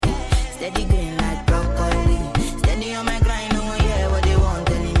steady green like broccoli. Steady on my grind, no one hear what they want.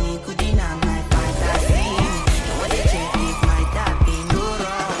 Telling me could deny my fantasy. And what they check if my tap be no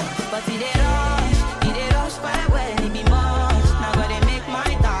wrong. But it they rush quite well, it be much. Now gotta make my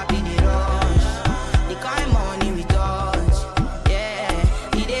tap in the rush. The kind money we touch, yeah.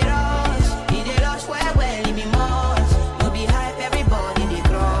 It they rush quite well, it be much. No be hype, everybody they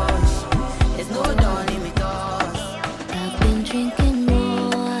crush. There's no darling with us. I've been drinking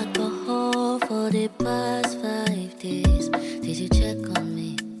more alcohol for the past 5 days. Did you check on me?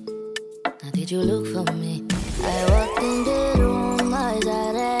 Now did you look for me? I walked in the room, eyes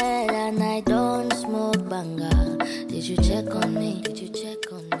are red, and I don't smoke banger. Did you check on me? Did you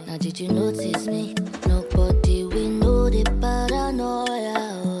check on me? Now did you notice me? Nobody we know the paranoia.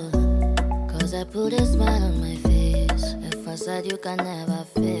 Cause I put a smile on my face, a facade you can never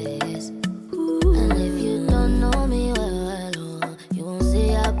face. And if you don't know me well, oh, you won't see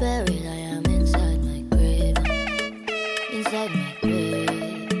how buried I am inside my grave. Inside my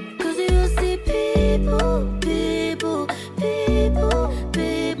grave. Cause you see people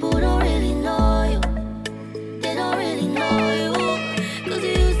don't really know you. They don't really know you. Cause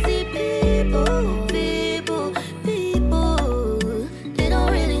you see people, they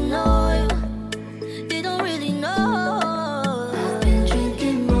don't really know you. They don't really know. I've been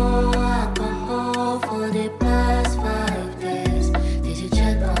drinking more alcohol for the past 5 days. Did you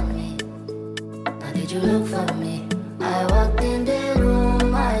check on me? Now did you look for me? I walked in the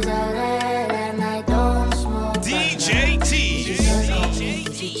room, eyes are red, and I don't smoke. DJ T. Did you check on me?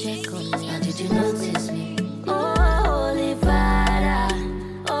 Did you check on me? Now did you notice me? Oh, Holy Father,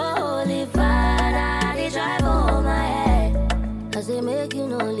 they drive on my head. Cause they make you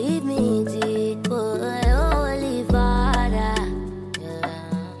no leave me deep. Oh, Holy Father,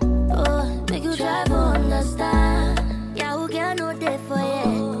 yeah. Oh, make you try to understand. Yeah, who can no day for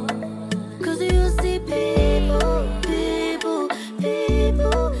you? Cause you see people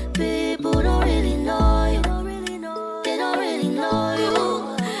don't really know you. They don't really know you.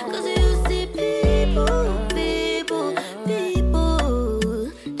 Cause you see people, they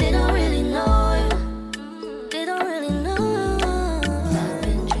don't really know you. They don't really know.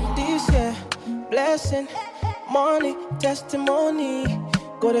 This year, blessing, money, testimony.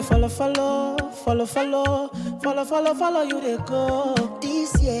 Go to follow, you they go.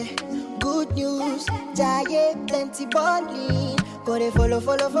 This year, good news, giant plenty bonding. Go to follow,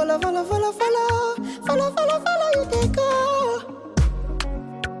 you they go.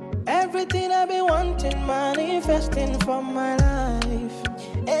 Everything I've been wanting, manifesting for my life.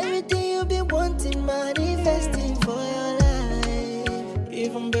 Everything you've been wanting, manifesting for your life.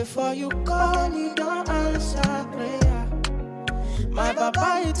 Even before you call, you don't answer prayer. My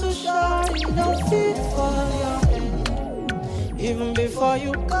papa is too shy, you don't fit for your head. Even before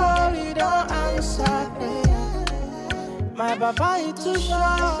you call, you don't answer prayer. My papa is too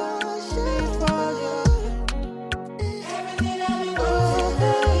shy, fit for your head. Everything I've been wanting,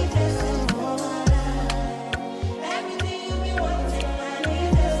 manifesting for my life. Everything you've been wanting,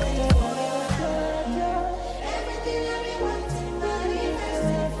 manifesting for your life. Everything I've been wanting,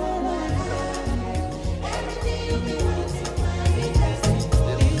 manifesting for my life. Everything you've been wanting, manifesting for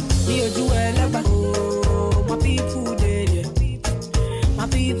your life. Dear Joel, my people dead, yeah. My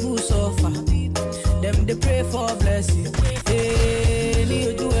people suffer. Them they pray for blessing. Hey,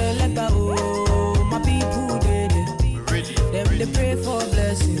 dear Joel, my people dead, yeah. Them they pray for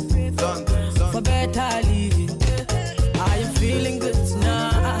blessing. For better living. I am feeling good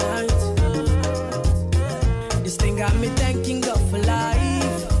tonight. This thing got me thanking God for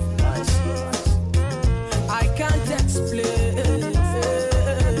life. I can't explain.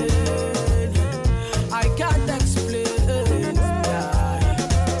 I can't explain.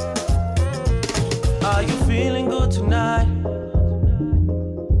 Are you feeling good tonight?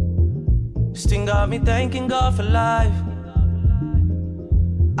 This thing got me thanking God for life.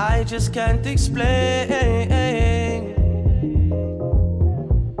 I just can't explain.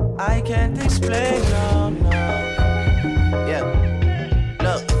 I can't explain, no. Yeah.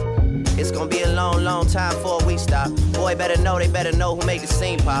 Look, it's gonna be a long time before we stop. Boy, they better know who made the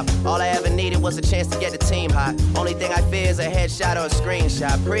scene pop. All I ever needed was a chance to get the team hot. Only thing I fear is a headshot or a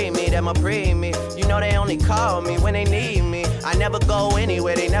screenshot. Pre-me, them a pre-me. You know they only call me when they need me. I never go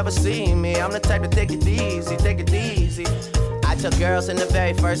anywhere, they never see me. I'm the type to take it easy. I took girls in the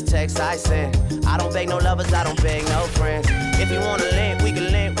very first text I sent. I don't beg no lovers, I don't beg no friends. If you wanna link, we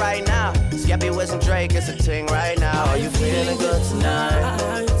can link right now. Skeppy with some Drake, it's a ting right now. Are you feeling good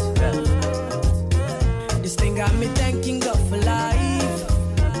tonight? This thing got me thanking God for life.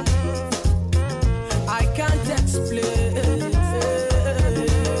 I can't explain.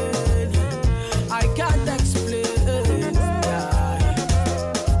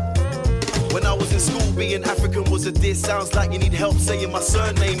 was a diss. Sounds like you need help saying my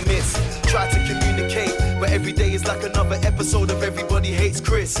surname, miss. Try to communicate, but every day is like another episode of Everybody Hates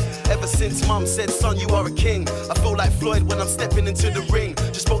Chris. Ever since mum said, son, you are a king, I feel like Floyd when I'm stepping into the ring.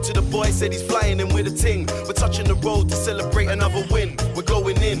 Just spoke to the boy, said he's flying in with a ting. We're touching the road to celebrate another win. We're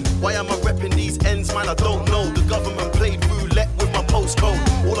going in. Why am I repping these ends, man? I don't know. The government played roulette with my postcode.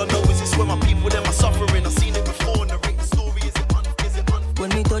 All I know is it's where my people, them are suffering. I've seen it before, narrate the story, is it unfair? When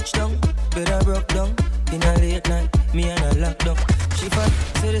we touch down, better broke down. In a late night, me and a lockdown. She fought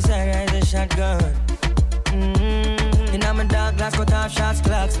to the side, ride a shotgun. In my dark glass, cut off shots,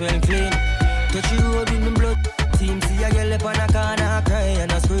 clocks well clean. Touch you road with me blood. Team see a girl up on a corner, cry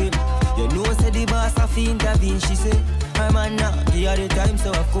and a scream. You know, say the boss have to intervene, she say. I'm a now, give her the time,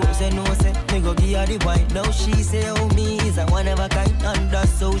 so of course I know, say. Me go give her the wine. Now she say, oh, me is a one of a kind. And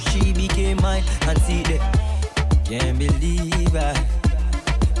that's how she became mine. And see that, can't believe I,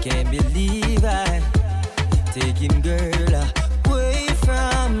 can't believe I. Taking girl away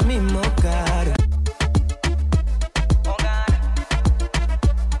from me, my God. Oh God.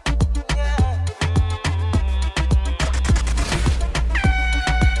 Yeah.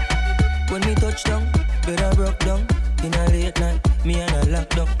 When we touch down, better broke down. In a late night, me and a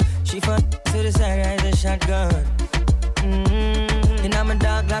lockdown. She fought to the side, ride a shotgun. In my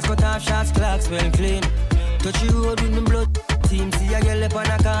dark glass, cut off shots, clocks well clean. Touch you road with me blood. Team see a girl up on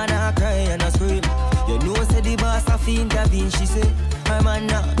a corner, cry and a scream. You know, say the boss have to intervene, she say. I'm a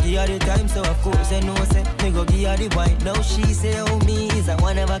now, give her the time, so of course I know, say. Me go give her the wine. Now she say, oh, me is a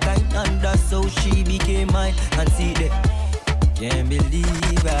one of a kind. And that's how she became mine. And see that, can't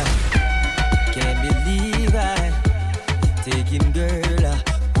believe I, can't believe I. Taking girl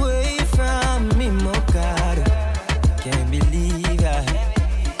away from me, my God. Can't believe I,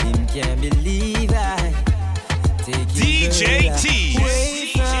 him can't believe I. DJ T.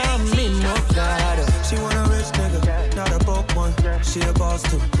 She want a rich nigga, not a broke one. She a boss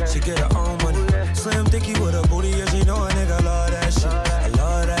too, she get her own money. Slim thicky with a booty, yeah, she know a nigga love that shit. I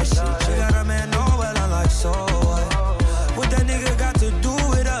love that shit. She got a man, know well, I'm like, so what that nigga got to do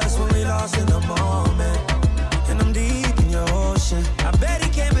with us when we lost in the moment? And I'm deep in your ocean. I bet he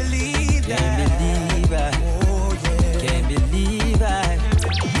can't believe that. Can't believe I, oh yeah. Can't believe I.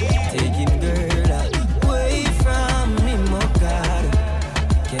 Taking girl away from me, my God.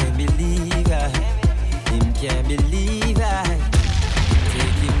 Can't believe I, him can't believe I.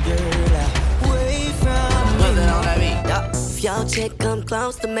 Taking girl away from me. If your chick come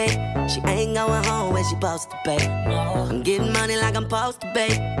close to me, she ain't going home when she supposed to be. I'm getting money like I'm supposed to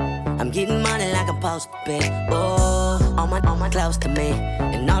be. I'm getting money like I'm supposed to be. Oh, all my close to me,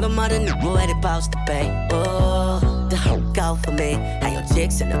 and all the mother knew where they supposed to be. Oh, the whole go for me. How your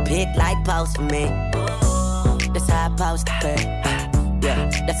chicks in the pit like post for me. Oh, that's how I supposed to be. Yeah,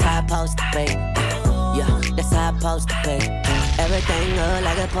 that's how I supposed to be. Yeah, that's how I supposed to be. Everything look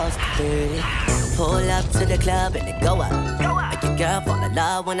like it's supposed to be. Pull up to the club and it go up. Make your girl fall in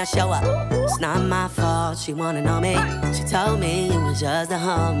love when I show up. It's not my fault, she wanna know me. She told me you was just a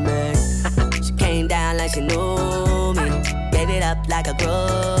hummer. She came down like she knew me. Gave it up like a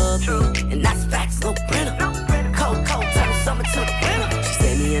groupie. And that's facts, no printer. Cold, turn the summer to the winter. She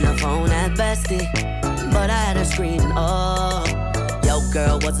saved me in her phone at bestie, but I had her screaming, oh. Yo,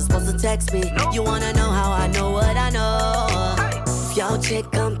 girl, wasn't supposed to text me. You wanna know how I know what I know? If your chick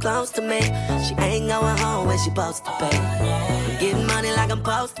come close to me, she ain't going home when she supposed to be. I'm getting money like I'm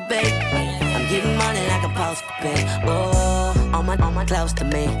supposed to be. I'm getting money like I'm supposed to be. Oh, all my close to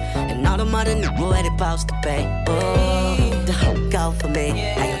me, and all the mother knew where they supposed to be. Oh, the whole go for me.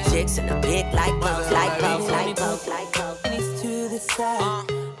 How your chicks in the pit like both, like both, like both, like both. Knees to the side,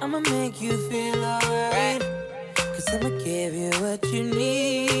 I'ma make you feel alright. Cause I'ma give you what you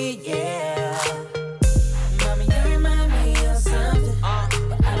need, yeah. Mommy, you remind me of something,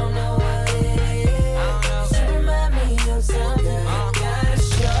 but I don't know what it is. You remind me of something, you gotta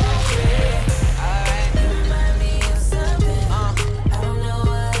show me. You remind me of something, I don't know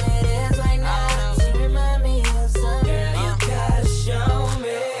what it is right now. You remind me of something, you gotta show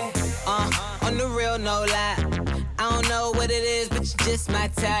me. On the real, no lie, I don't know what it is, but you just my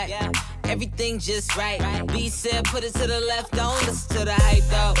type. Everything just right. B said, put it to the left, don't listen to the hype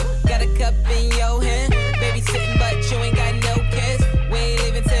though. Got a cup in your hand, baby sitting, but you ain't got no kiss. We ain't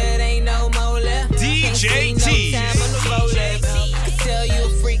leaving till it ain't no more left. DJ T. No time on the road. I can tell you a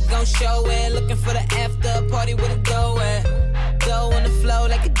freak gon' show it. Looking for the after party with a dough at. Dough on the flow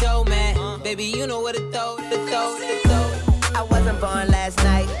like a dough man. Baby, you know what to throw, the throw. I wasn't born last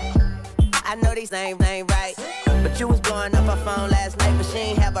night. I know these names ain't right. But you was blowing up her phone last night, but she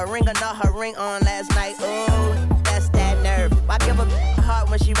ain't have a ring or not her ring on last night. Ooh, that's that nerve. Why give a heart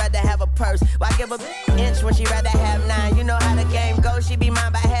when she rather have a purse? Why give a inch when she rather have 9? You know how the game goes, she be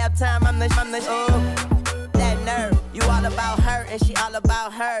mine by halftime. I'm the that nerve. You all about her and she all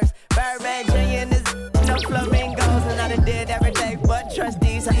about hers. Birdman Jr. and this no flamingos. And I done did everything but trust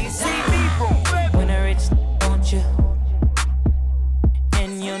these. How you see me, bro? When I rich, don't you?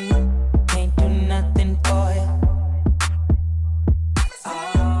 And you can't do nothing for you.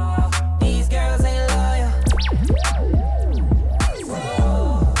 These girls ain't loyal.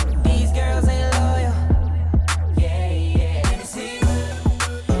 These girls ain't loyal. Yeah. Let me see.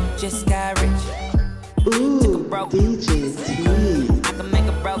 Just got rich. Ooh, DJ T. I can make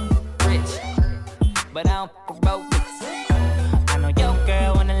a broke rich, but I don't broke it. I know your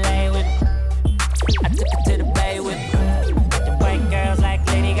girl wanna lay with me. I took her to the bay with me. The white girls like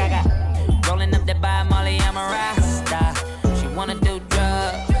Lady Gaga, rolling up that by Molly, I'm a Rasta. She wanna do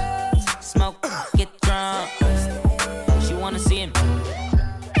drugs, smoke, get drunk. She wanna see him,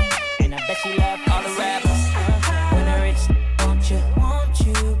 and I bet she love all the rappers. When I rich, want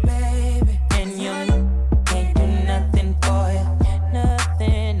you, baby, and you can't do nothing for you,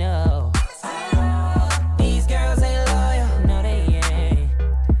 nothing, no. These girls ain't loyal, no they ain't.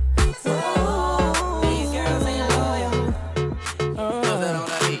 These girls ain't loyal.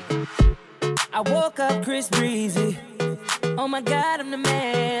 I woke up Chris Breezy. Oh my God, I'm the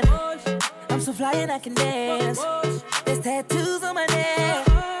man. I'm so fly and I can dance. There's tattoos on my neck.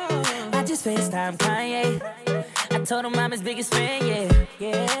 I just FaceTime Kanye. I told him I'm his biggest fan,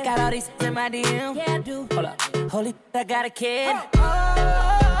 yeah. Got all these in my DM. Yeah, I do. Hold up. Holy, I got a kid.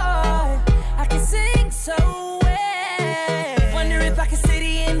 I can sing so well. Wonder if I can say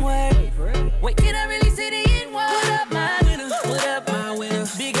the N-word. Wait, can I really say the N-word? What up, my winner? What up, my winner?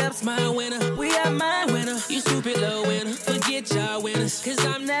 Big ups, my winner. We are my winner. You stupid little winner. Forget y'all winners. Cause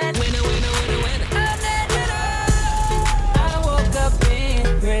I'm that winner. I'm that winner. I woke up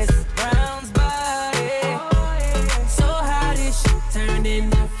in Chris Brown's body. So how this shit turned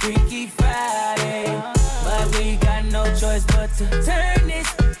into Freaky Friday. But we got no choice but to turn this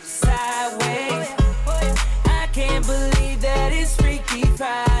sideways. I can't believe that it's Freaky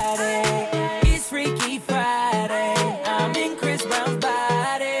Friday. It's Freaky Friday. I'm in Chris Brown's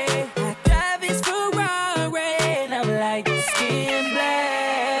body. I drive his Ferrari and I'm like skin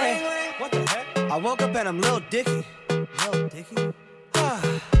black. What the heck? I woke up and I'm Lil Dicky. Lil Dicky?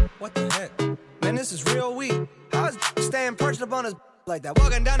 What the heck? Man, this is real weak. I was staying perched up on his like that.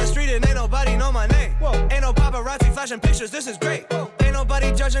 Walking down the street and ain't nobody know my name. Whoa. Ain't no paparazzi flashing pictures, this is great. Whoa. Ain't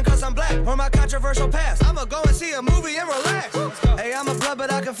nobody judging cause I'm black or my controversial past. I'ma go and see a movie and relax. Hey, I'm a blood,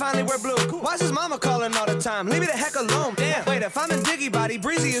 but I can finally wear blue. Cool. Why's his mama calling all the time? Leave me the heck alone. Damn. Wait, if I'm in Diggy Body,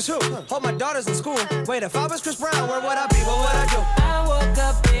 Breezy is who? Hold my daughters in school. Wait, if I was Chris Brown, where would I be? What would I do? I woke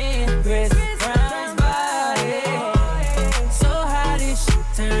up in Chris Brown's body. So how this shit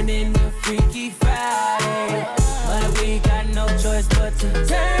turned into Freaky Friday. But we got no choice but to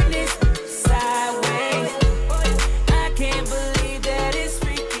turn this sideways. I can't believe that it's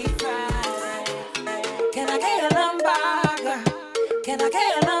Freaky Friday. Can I get a number, girl? Can I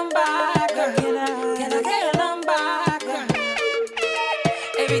get a number, girl? Can I get a number, girl?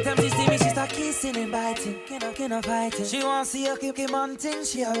 Every time she see me, she start kissing and biting. Can I fight it? She wants to see her keep on things,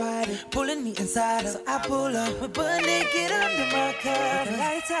 she a riding. Pulling me inside her, so I pull up. We're butt naked under my cover.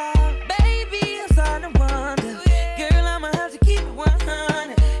 Lights out, baby, I'm starting to wonder. Girl, I'ma have to keep it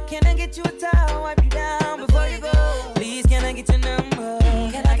 100. Can I get you a towel, wipe you down before you go? Please, can I get your number?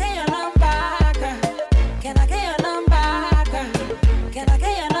 Can I get your number, girl? Can I get your number, girl? Can I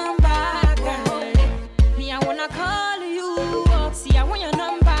get your number, girl? Me, I wanna call you. See, I want your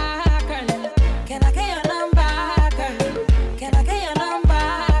number, girl. Can I get your number, girl? Can I get your number,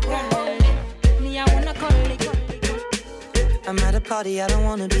 girl? Me, I wanna call you. I'm at a party I don't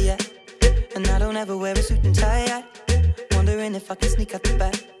wanna be at, and I don't ever wear a suit and tie yet. Wondering if I can sneak out the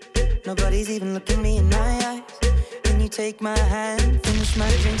back. Nobody's even looking me in my eyes. Can you take my hand, finish my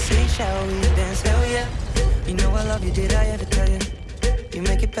drink, say shall we dance? Hell yeah. You know I love you, did I ever tell you? You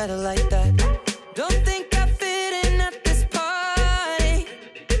make it better like that. Don't think I fit in at this party.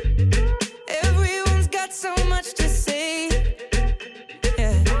 Everyone's got so much to say.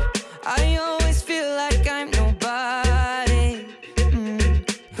 Yeah, I always feel like I'm nobody.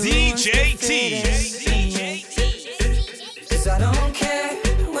 DJ T. Cause I don't care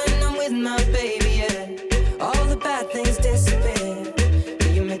when I'm with my baby, yeah. All the bad things disappear.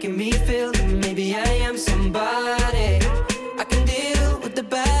 You're making me feel that maybe I am somebody. I can deal with the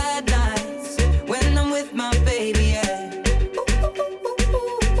bad nights when I'm with my baby, yeah.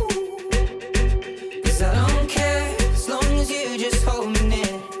 Cause I don't care as long as you just hold me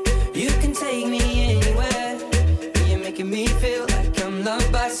near. You can take me anywhere. You're making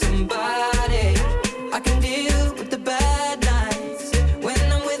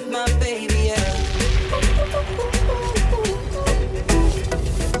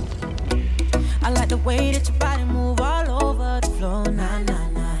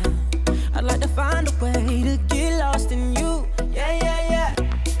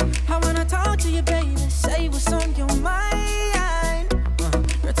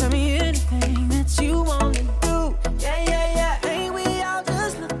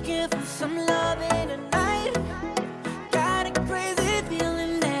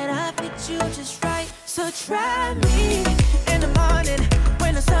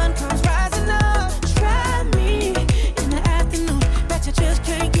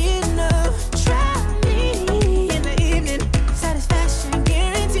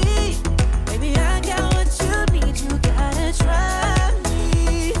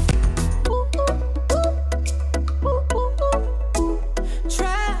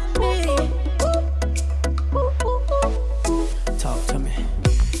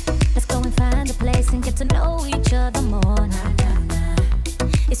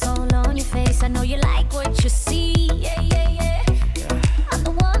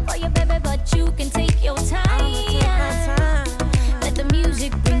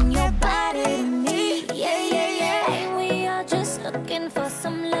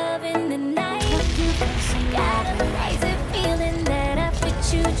some love in the night. Got a crazy feeling that I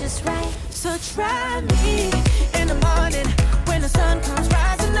fit you just right. So try me in the morning when the sun comes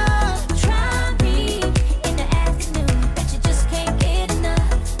rising up. Try me in the afternoon, but you just can't get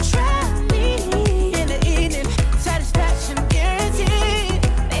enough. Try me in the evening, satisfaction guaranteed.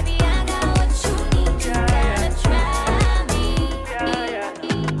 Baby, I got what you need. You gotta try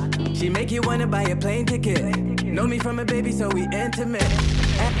me. She make you wanna buy a plane ticket. Know me from a baby, so we intimate.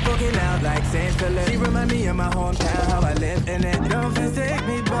 Act fucking out like St. Philip. She remind me of my hometown, how I live in it. Don't forsake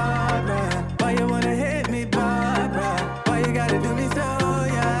me, Barbara. Why you wanna hit me, Barbara? Why you gotta do me so,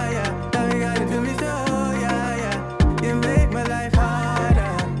 yeah, yeah. Why you gotta do me so, yeah, yeah. You make my life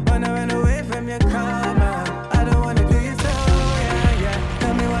harder. Wanna run away from your karma. I don't wanna do you so, yeah, yeah.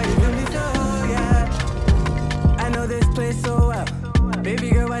 Tell me why you do me so, yeah. I know this place so well. Baby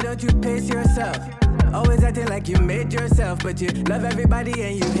girl, why don't you pace yourself? Always acting like you made yourself, but you love everybody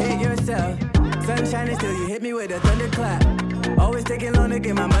and you hate yourself. Sun shining still, you hit me with a thunderclap. Always taking long to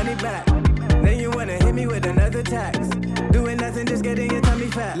get my money back. Then you wanna hit me with another tax. Doing nothing, just getting your tummy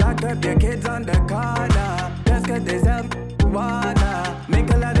fat. Lock up your kids on the corner, just cause they sell water. Make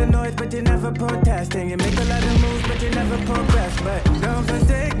a lot of noise, but you never protesting. You make a lot of moves, but you never progress. But don't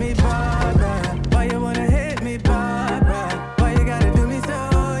forsake me, Barbara. Why you wanna hit me, Barbara? Why you gotta do me so?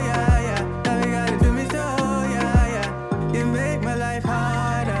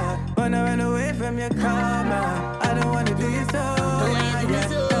 Wanna run away from your karma. I don't wanna do you so. Yeah.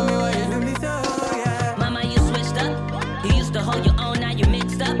 Tell me why you do me so, yeah. Mama, you switched up. You used to hold your own, now you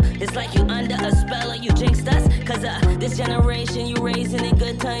mixed up. It's like you under a spell or you jinxed us. Cause this generation you raising in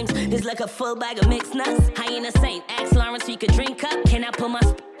good times is like a full bag of mixed nuts. I ain't a saint, ask Lawrence so you could drink up. Can I pull my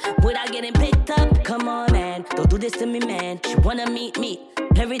without getting picked up? Come on, man, don't do this to me, man. She wanna meet me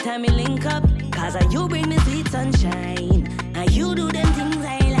every time we link up. Cause you bring me sweet sunshine, and you do them things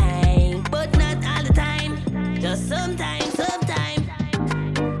I like. But not all the time, just sometimes.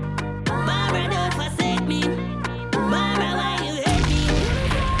 Barbara, don't forsake me. Barbara, why you hate me?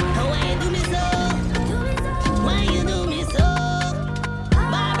 Why you do me so? Why you do me so?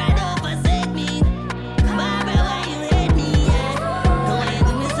 Barbara, don't forsake me. Barbara, why you hate me? Why you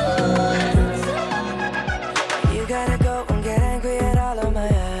do me so? You gotta go and get angry at all of my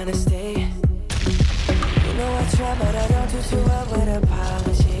honesty. You know I try, but I don't do too well with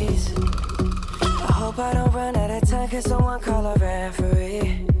apologies. I hope I don't run out of time, cause someone call a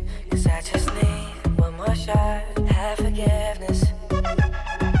referee. Cause I just need one more shot, have forgiveness.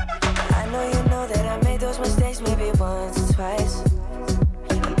 I know you know that I made those mistakes maybe once or twice.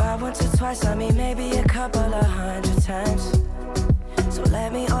 And by once or twice, I mean maybe a couple of 100 times. So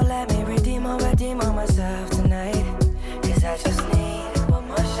let me redeem or myself tonight. Cause I just need one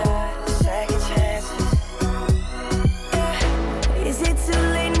more shot, second chances. Yeah. Is it too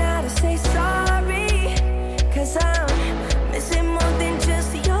late now to say sorry? Cause I'm missing more than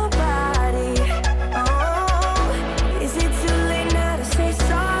just your body. Oh, is it too late now to say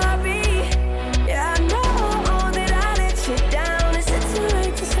sorry? Yeah, I know that I let you down. Is it too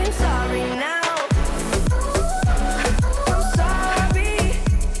late to say sorry now? I'm sorry.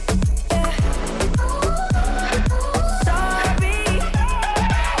 Yeah. Sorry.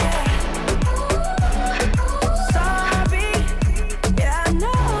 Yeah. Sorry. Yeah, I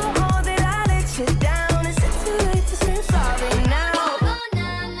know that I let you down. Is it too late to say sorry now? Oh,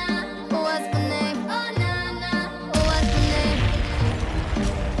 nah, nah, what's my name? Oh, nah, nah, what's my name?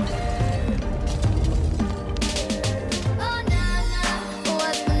 Oh, nah, nah,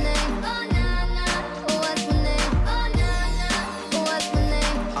 what's my name? Oh, nah, nah, what's my name? Oh, nah, nah, what's my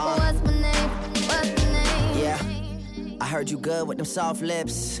name? What's my name? What's my name? Yeah, I heard you good with them soft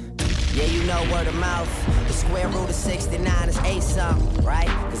lips. Yeah, you know word of mouth. The square root of 69 is 8 something, right?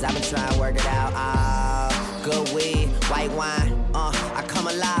 Cause I've been trying to work it out. Good weed, white wine. I come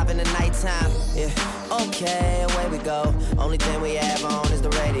alive in the nighttime. Yeah, okay, away we go. Only thing we have on is the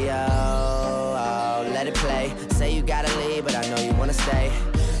radio. Oh, let it play. Say you gotta leave, but I know you wanna stay.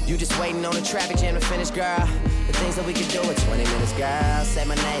 You just waiting on the traffic jam to finish, girl. The things that we can do in 20 minutes, girl. Say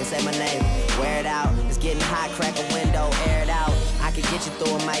my name, wear it out. It's getting hot, crack a window, air it out. I can get you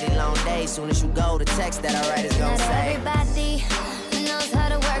through a mighty long day. Soon as you go, the text that I write is gonna Not say. everybody knows how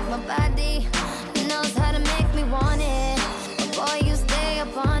to work my body, knows how to make me want it. But boy, you stay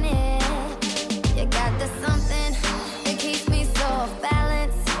up on it. You got the something that keeps me so off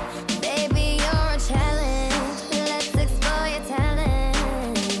balance. Baby, you're a challenge. Let's explore your talent.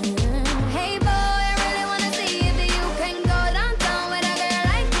 Hey boy, I really wanna see if you can go downtown with a girl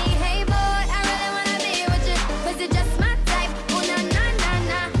like me. Hey boy, I really wanna be with you, cause you're just my type. Oh, nah, nah, nah,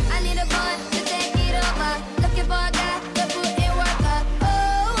 nah. I need a boy to take it over. Looking for a guy to put in work.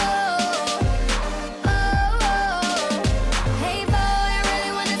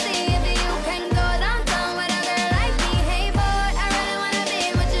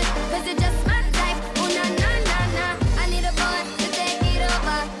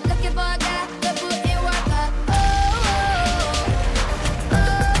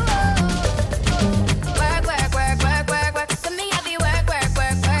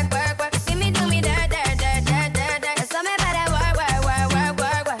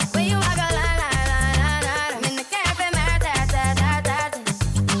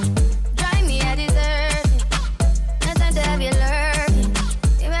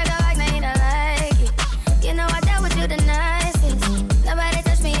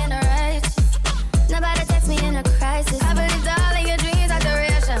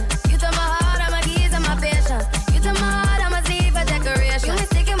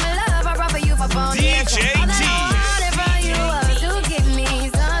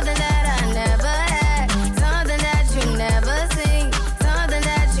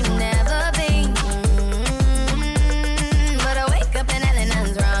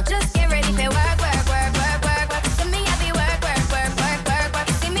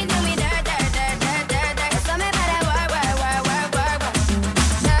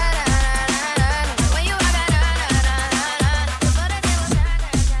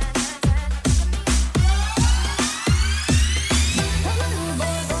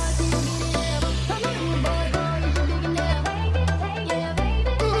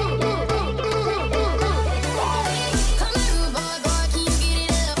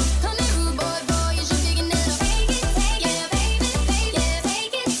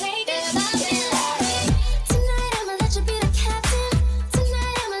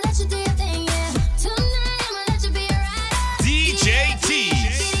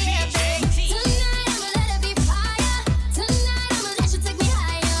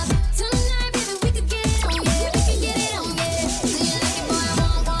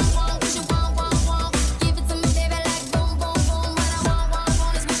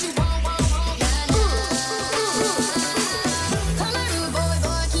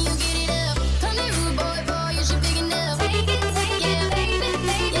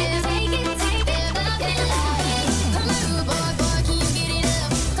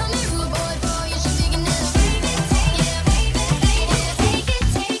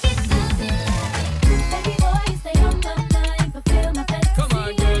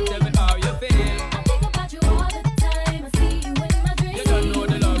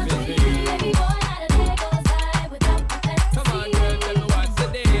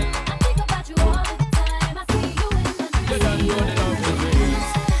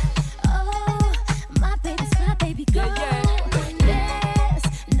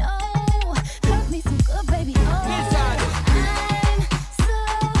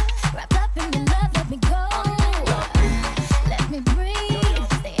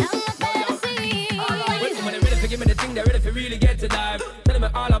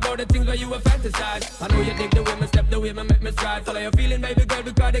 criticize. I know you dig the way me step, the way me make me stride. Follow your feeling, baby girl,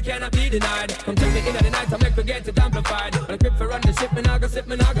 because they cannot be denied. Come take me in at the night, I make me get it amplified. When I grip for run the ship, me nah go slip,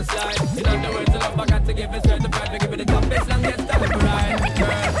 me nah go slide. In other words, the love I got to give is certified. We give it the toughest, longest time for ride.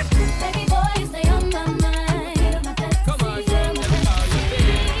 Baby boy, you stay on my mind. Come on, girl, tell me how you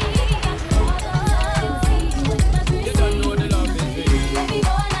feel. You don't know the love is real. Baby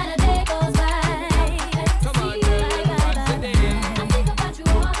boy, not a day goes by. Come on, girl, once a day. I think about you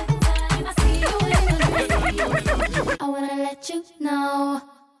all the time. I see you in the I wanna let you know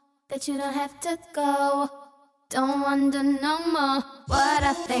that you don't have to go. Don't wonder no more what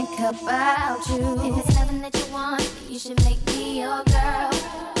I think about you. If it's something that you want, you should make me your girl,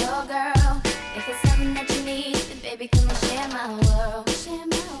 your girl. If it's something that you need, then baby, come and share my world, share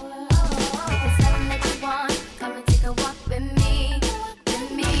my world. If it's something that you want, come and take a walk with me,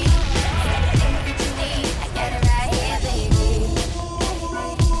 with me. Everything that you need, I got it right here, baby.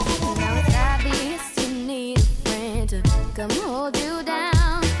 Now it's obvious you need a friend to come hold you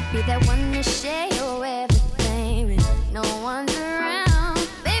down, be that one to share your everything. No one's around.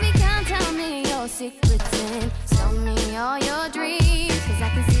 Baby, come tell me your secrets and tell me all your dreams. Cause I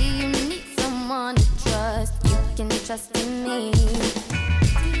can see you need someone to trust. You can trust in me.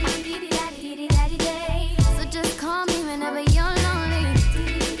 So just call me whenever you're lonely.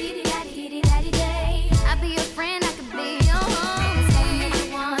 I'll be your friend, I could be your home. If it's something that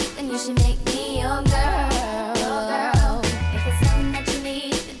you want, then you should make me your girl. If it's something that you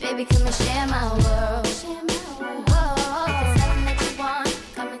need, then baby, come and share my world.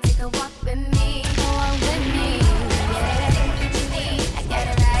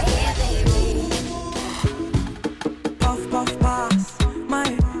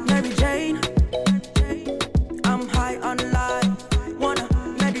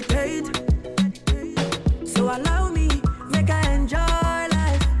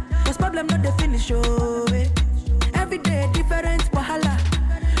 Every day different wahala.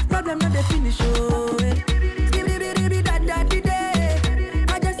 Problem not the finish, oh.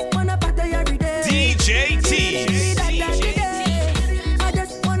 I just wanna party every day. DJ T. I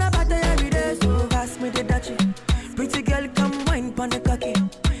just wanna party every day. So pass me the Dutchie. Pretty girl, come wine pon the cocky.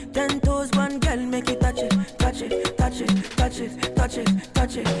 10 toes, one girl, make it touch it, touch it, touch it, touch it, touch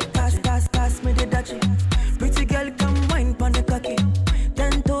it, touch it. Pass me the Dutchie. Pretty girl, come wine pon the cocky.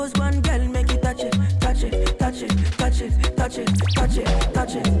 10 toes, one girl, make it touch it, touch it, touch it, touch it, touch it, touch it,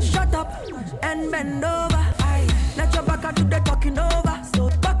 touch it. Shut up and bend over. Aye. Let your back do the talking over. So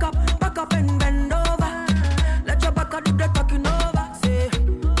back up and bend over. Let your back do the talking over. Say,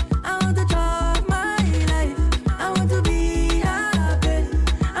 I want to chop my life. I want to be happy.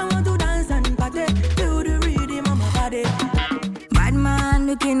 I want to dance and party. Feel the rhythm of my body. Bad man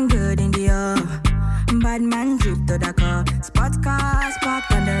looking good in the air. Bad man drip to the car. Spot cars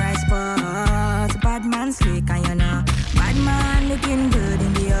parked on the right spot. Bad man slick and you know. Bad man looking good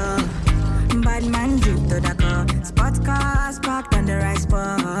in the air. Bad man drip to the car. Spot cars parked on the right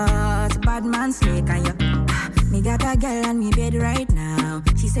spot. Bad man slick and you. Me got a girl on me bed right now.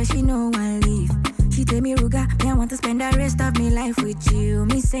 She says she no one leave. She tell me, Ruga, me I want to spend the rest of me life with you.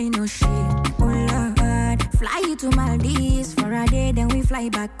 Me say no shit. Oh Lord, fly you to Maldives for a day, then we fly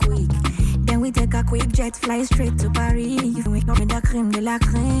back quick. Then we take a quick jet, fly straight to Paris. You wake up with the crème de la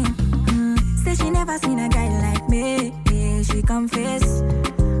crème. Say she never seen a guy like me. She confess.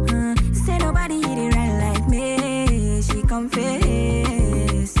 Say nobody hit it right like me. She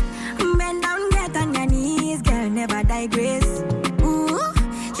confess. Bend down, get on your knees, girl, never digress. Ooh,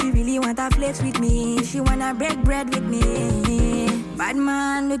 she really wanna flex with me. She wanna break bread with me. Bad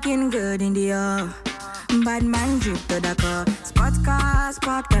man looking good in the air. Bad man drip to the car. Spot cars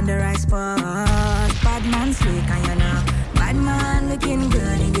parked on the right spot. Bad man slick and you know. Bad man looking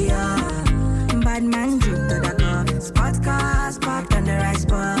good in the air. Bad man drip to the car. Spot cars parked on the right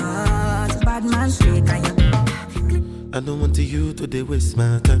spot. Bad man slick and you know. I don't want you to waste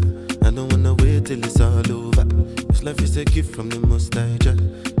my time. I don't wanna wait till it's all over. This life is a gift from the Most High Jah.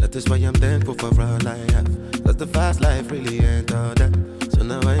 That is why I'm thankful for all I have. Cause the fast life really ain't all that. So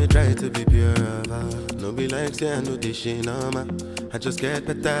now I try to be pure of heart. No be like say I know this shit no man. I just get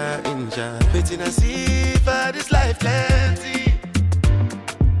better in Jah. Waiting I see for this life plenty.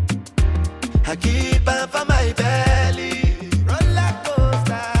 I keep on for my belly. Roller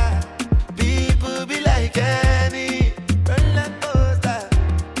coaster. People be like any. Roller coaster.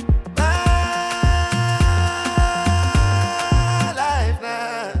 My life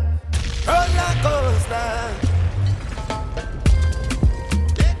now. Roller coaster.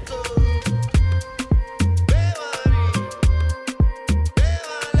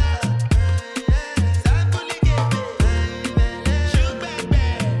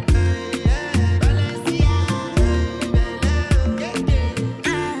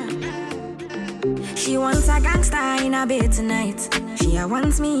 She wants a gangster in a bed tonight. She a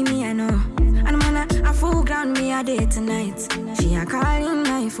wants me, I know. And man, a full ground me a day tonight. She a calling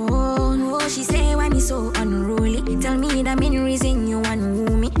my phone. Oh, she say why me so unruly. Tell me the main reason you want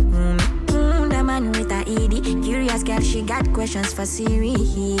woo me. The man with a ED. Curious girl, she got questions for Siri.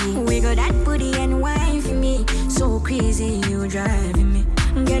 Wiggle that booty and wine for me. So crazy, you driving me.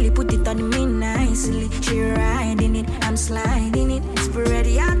 Girl, you put it on me nicely. She riding it, I'm sliding it. Spread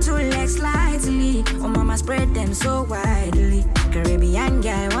out two legs slightly. Oh, mama spread them so widely. Caribbean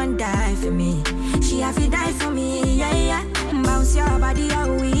girl won't die for me. She have to die for me, yeah, yeah. Bounce your body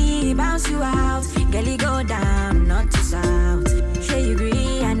away, bounce you out. Girl, you go down, not to south. Sure you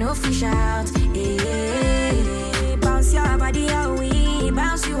agree, I know fish out. Yeah. Bounce your body away,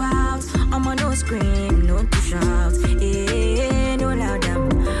 bounce you out. I'm on no scream, no to shout. Yeah. No loud them,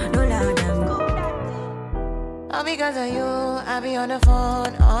 no loud them. All because of you, I be on the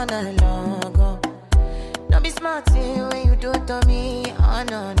phone all night long. Oh. Don't be smarty when you do it to me. Oh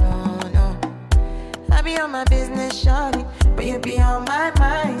no, no, no. I be on my business, shawty, but you be on my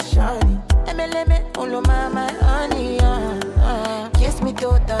mind, shawty. Let me, all of my honey, Kiss me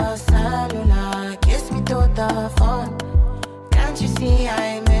to the cellular, kiss me to the phone. Can't you see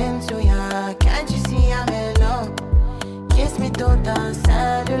I'm into ya? Can't you see I'm in love? Kiss me to the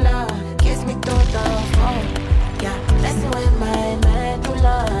cellular, kiss me to the phone. Yeah, that's when my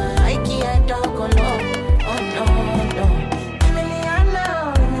medulla, I can't talk alone. Oh no, no. Emiliano,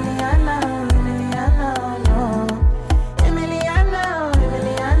 Emiliano, Emiliano, no. Emiliano,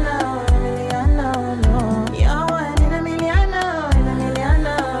 Emiliano, Emiliano, no. You're one in Emiliano,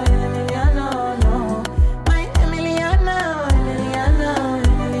 Emiliano, Emiliano, no. My Emiliano, Emiliano,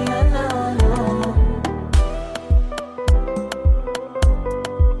 Emiliano, no.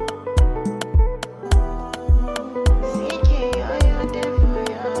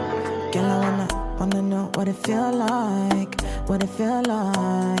 Girl, I wanna know what it feel like, what it feel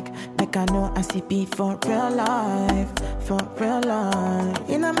like. Like I know I see beat for real life, for real life.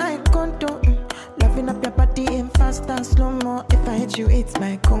 In a my condo, loving up your body in fast and slow-mo. If I hit you, it's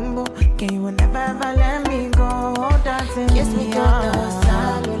my combo. Can you never ever let me go? Dancing kiss me to the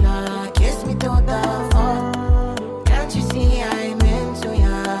cellular, kiss me to the phone. Can't you see I'm into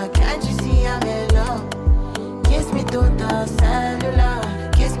ya? Can't you see I'm in love? Kiss me to the cellular,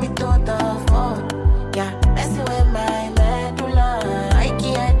 kiss me to the phone. Yeah, messing with my medulla, I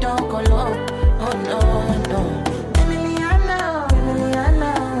can't talk alone. Oh no, no. Emiliano,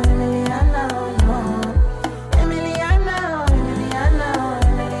 Emiliano, Emiliano, no. Emiliano, Emiliano,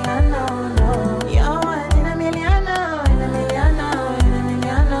 Emiliano, no. You're one in Emiliano, Emiliano,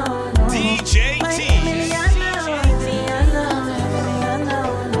 Emiliano, no. DJ My T. Emiliano, Emiliano,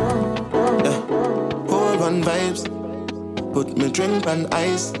 no. Hold one vibes, put me drink on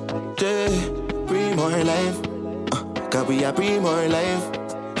ice. Yeah, breathe more life. Cause we are breathe more life.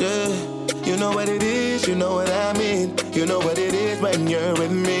 Yeah, you know what it is, you know what I mean. You know what it is when you're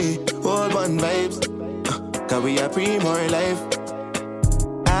with me. Hold one vibes. Cause we are breathe more life.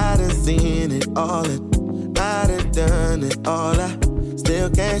 I done seen it all, I done done it all. I still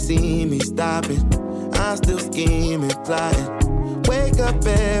can't see me stopping. I'm still scheming, plotting. Wake up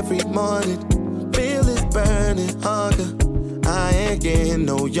every morning, feel this burning hunger. I ain't getting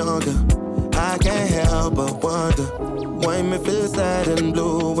no younger. I can't help but wonder why me feel sad and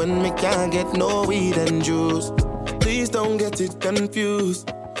blue when me can't get no weed and juice. Please don't get it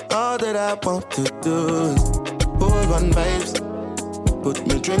confused. All that I want to do is hold one vibes, put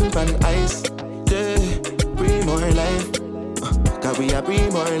me drink on ice. Yeah, breathe more life. Cause we are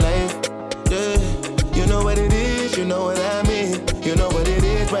breathe more life. Yeah, you know what it is, you know what I mean. You know what it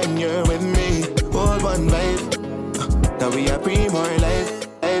is when you're with me. Hold one vibe. Cause we are breathe more life.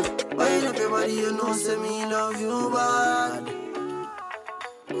 Wind up your body, you know, say me love you bad.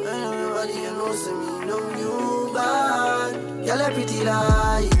 Wind up your body, you know, say me love you bad. You're like pretty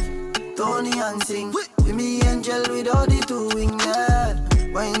like Tony and sing. With me angel without the two wing, yeah.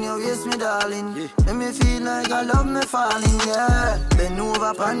 Wind your waist, me darling. Make me feel like I love me falling, yeah. Bend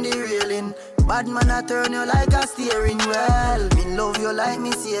over on the railing. Bad man, I turn you like a steering wheel. Me love you like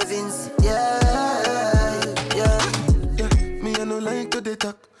me savings, yeah, yeah. Me I no like to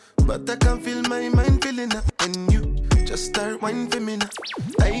talk, but I can feel my mind feeling up. And you just start whining for me now.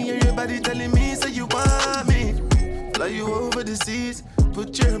 I hear your body telling me, say you want me. Fly you over the seas,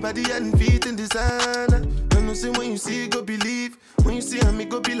 put your body and feet in designer. I know say when you see, go believe. When you see me,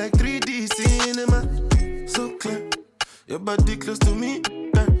 go be like 3D cinema. So clear, your body close to me,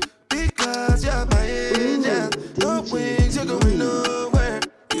 because you're my angel. No wings, you're going nowhere.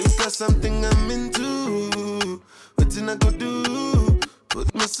 You got something I'm into. What I go do?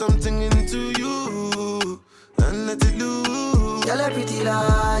 Put me something into you and let it loose. Girl, a pretty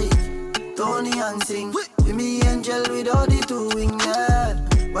like Tony and sing. With me angel without the two wing, yeah.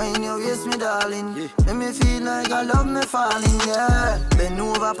 When you waist me, darling, make me feel like I love me falling, yeah. Bend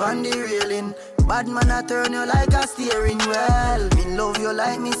over on the railing. Bad man, I turn you like a steering wheel. Me love you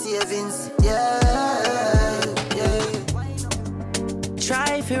like me savings, yeah, yeah.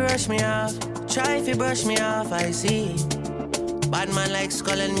 Try if you rush me off, try if you brush me off, I see. Bad man like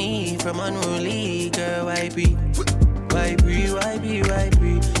Skull and me from unruly, girl, why be?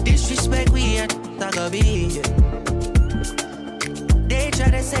 Disrespect we at Tagabi. They try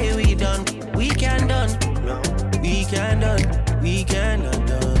to say we done, we can done. We cannot done, we cannot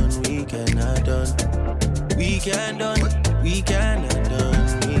done. We cannot done, we cannot done. We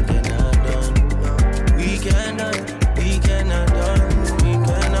cannot done, we cannot done.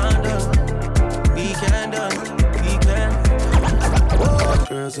 We cannot done, we cannot done.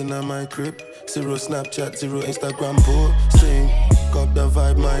 Girls in my crib, 0 Snapchat, 0 Instagram posting. Got the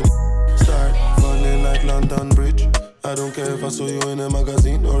vibe, my start falling like London Bridge. I don't care if I saw you in a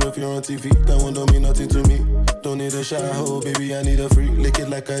magazine or if you're on TV. That one don't mean nothing to me. Don't need a shower, baby, I need a freak. Lick it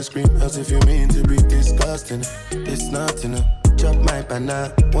like ice cream, as if you mean to be disgusting. It's not enough. Chop my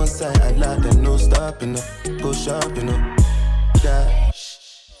banana, one side I like and no stopping up. Go shopping up.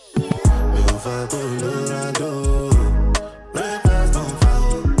 Dash. Me over Colorado. Breakfast on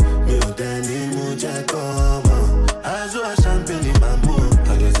fire. Me o Danny Moja come. As you are champagne in my mood.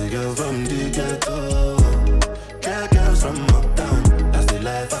 I guess a girl from the ghetto. Girls from uptown. That's the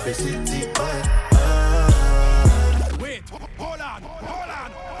life of a city boy. Wait, hold on.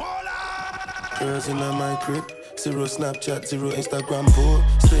 Girls in my crib, 0 Snapchat, 0 Instagram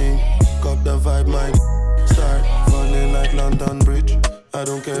posting. Got the vibe, my start falling like London Bridge. I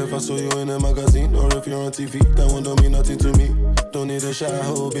don't care if I saw you in a magazine or if you're on TV. That one don't mean nothing to me. Don't need a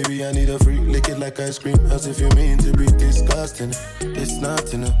shower, baby, I need a freak. Lick it like ice cream, as if you mean to be disgusting. It's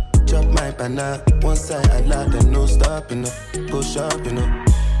not enough. Chop my banana, one side I like and no stopping up. Go shopping up.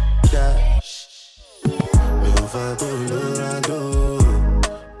 Dash. Me over Colorado.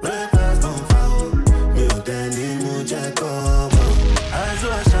 Breakfast on fire. Me o Danny Moja come. As you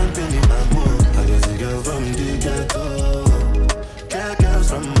are champagne in my mood. I guess a girl from the ghetto. Girls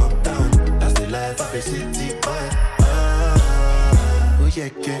from uptown. That's the life of a city boy. Oh yeah,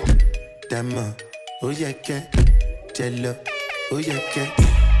 yeah. Dama. Oh yeah, yeah. Jello. Oh yeah, yeah.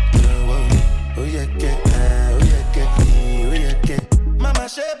 Oh yeah, yeah. Oh yeah, yeah. Oh yeah, yeah. Mama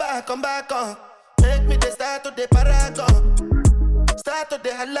Sheba, come back on. Make me the start to the paragon. Start to the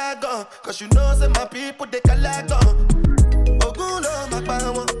halagon. Cause you know say my people they calagon. Ogulo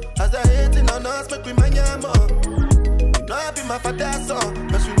makbawo. As I hating on us, make we manyamo. You know I be my father's son.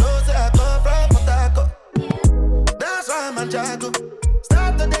 Cause you know say I come from Potako. That's why I'm a jago.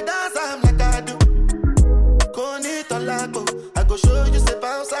 Start to the dance, I'm like I do. Koni tolago. I go show you say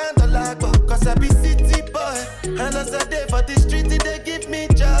bounce and tolago. Cause I be city boy. And as I day for the street, they give me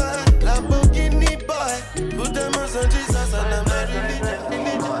joy. Lamborghini boy. Put them on Jesus and I'm a religion.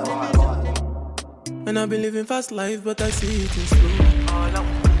 And I've been living fast life, but I see it in slow.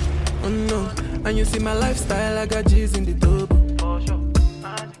 Oh no, and you see my lifestyle, I got G's in the double.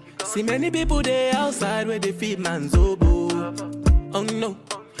 See many people there outside where they feed man's oboe. Oh no,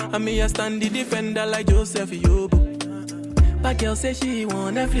 and me I stand the defender like Joseph Yobo. But girl say she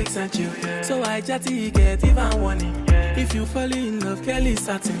want Netflix and chill, so I chatty get even warning. If you fall in love, Kelly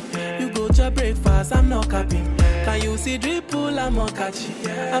satin. You go to breakfast, I'm not capping. Can you see dripple, I'm not catching.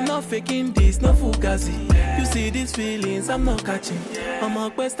 I'm not faking this, no fugazi. You see these feelings, I'm not catching. I'm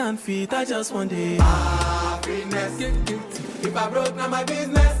on quest and feet, I just want it. Happiness. If I broke, now my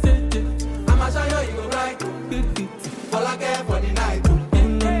business. I'ma show you, you go right. All I care for the night.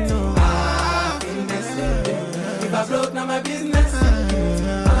 Happiness. If I broke, now my business.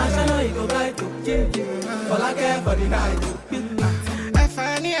 I'ma show you, you go right. All I care for the night.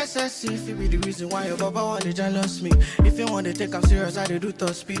 FNESSC, if it be the reason why your baba want to jealous me. If you want to take I'm serious, I do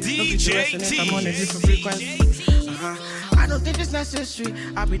top speed. DJ I'm on a different frequency. I don't think it's necessary.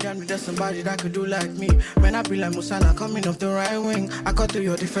 I'll be done with that somebody that could do like me. When I be like Musala coming off the right wing, I cut through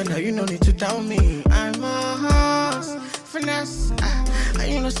your defender, you no need to tell me. I'm a horse, finesse. And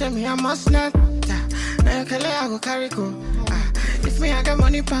you know say me, I must not. Now you can let I go carry go. If me, I got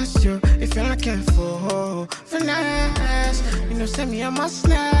money past you. If you're not careful, finesse. You know, send me a must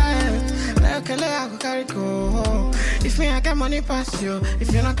not. Like a I go carry go. If me, I got money past you.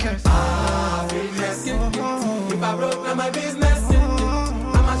 If you're not careful, business. If I broke, now my business.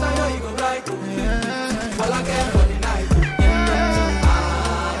 I'ma show you, you go right. All I care for the night.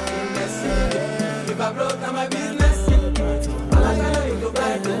 Business. If I broke, now my business. I'ma show you, you go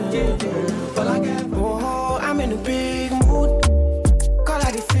right.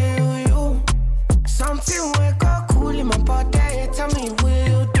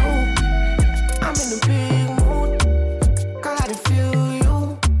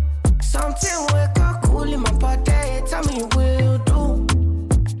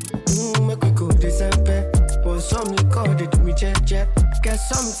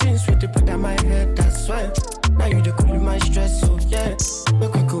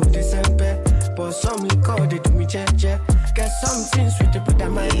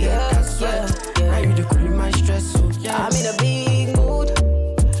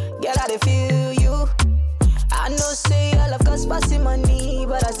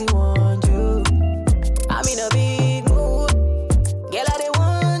 but I still want you. I'm in a big mood, girl, I don't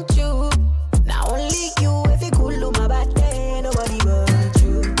want you. Now only you, if you cool do my body, nobody but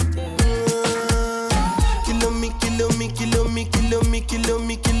you.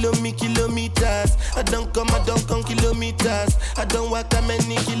 Kilometers. I don't come kilometers. I don't walk that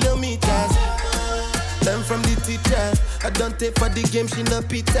many kilometers. Learn from the teacher. I don't take for the game, she no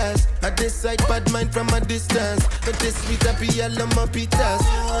pitas. I decide bad mind from a distance. But this sweet happy, I love my pitas.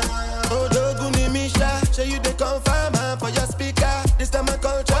 Oh, Doguni Misha, show you the confirm for your speaker. This time I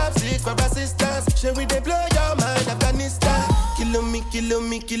call chopsticks for assistance. Show we they blow your mind, Afghanistan. Kilometers.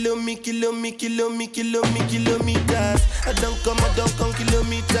 I don't come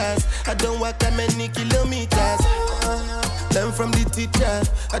kilometers. I don't walk that many kilometers. Learn from the teacher.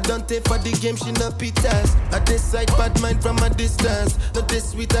 I don't take for the game, she no pitas. I decide bad mind from a distance. Not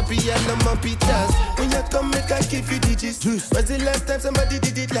this sweet happy, I no more pitas. When you come, make I give you digits. Was the last time somebody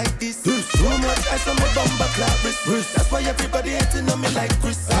did it like this? Too much ice on my bumper clap wrist. That's why everybody hating on me like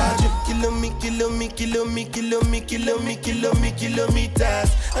Chris. Kilometers.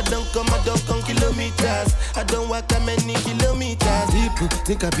 I don't come kilometers. I don't walk that many kilometers. People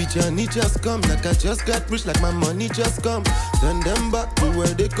think I be Johnny, just come. Like I just got rich, like my money just come. Send them back to where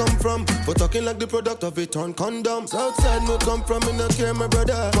they come from. For talking like the product of a torn condom. Southside no come from, me no care, my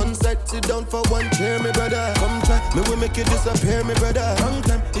brother. One side, sit down for one chair, my brother. Come try, me will make you disappear, my brother. Long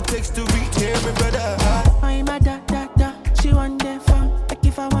time it takes to reach here, my brother. I'm a da. She want the fun. Like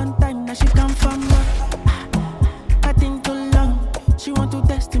if I want time, now she come from work. I think too long. She want to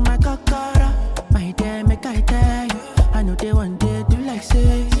test in my kakara. My dear, make I tell you. I know they want to do like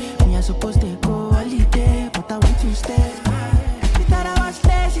say. Me I supposed to go holiday, but I want to stay. She thought I was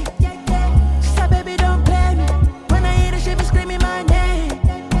lazy. She said, baby, don't play me. When I hear the she be screaming my name.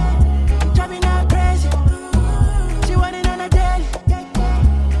 Driving her crazy. She want it on a daily.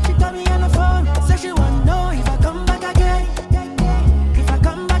 She called me on the phone. Said she want to know if I come back again. If I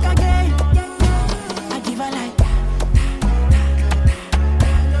come back again, I give her like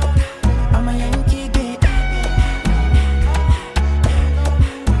I'm a Yankee girl.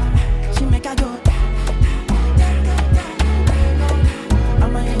 She make her go.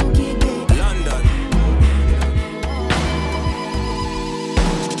 I'm a Yankee girl. London.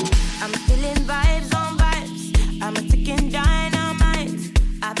 I'm feeling vibes on vibes. I'm a ticking dynamite.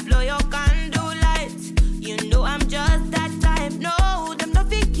 I blow your candle lights. You know I'm just that type. No, them no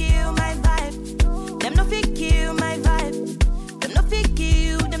fit kill my vibe. Them no fit kill my vibe. Them no fit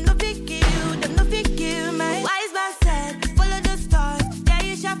kill. Them no fit kill. Them no fit kill my. Wise man said, follow the stars. There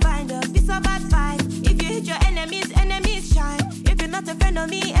you shall find a piece of advice. If you hit your enemies, enemies shine. If you're not a friend of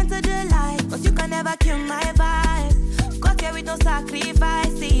me, enter the light. Cause you can never kill my vibe. Got here with no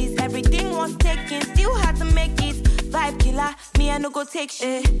sacrifices. Everything was taken, still had to make it. Vibe killer, me I no go take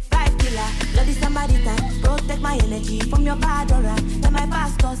shit. Vibe killer, bloody somebody time. Protect my energy from your bad aura. Then my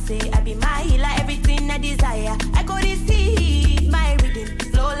pastor say I be my healer, everything I desire. I go receive my rhythm,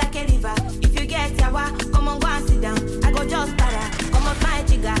 flow like a river. If you get yawa, come on go and sit down. I go just para, come off my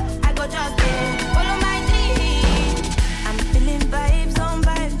jigger. I go just follow my dream. I'm feeling vibes on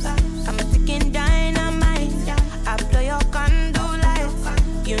vibes. I'm a ticking dynamite. I blow your candle lights.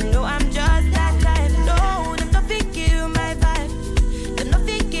 You know I'm just that type. No, them no fit kill my vibe. Them no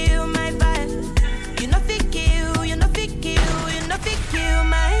fit kill my vibe. You no fit kill. You no fit kill. You no fit kill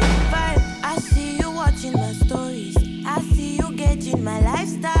my vibe. I see you watching my stories. I see you gauging my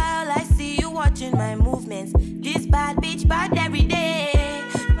lifestyle. I see you watching my movements. This bad bitch bad every day.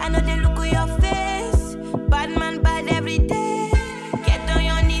 I know they look at your face. Bad man bad every day. Get on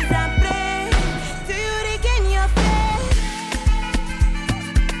your knees and pray. Do you regain your faith?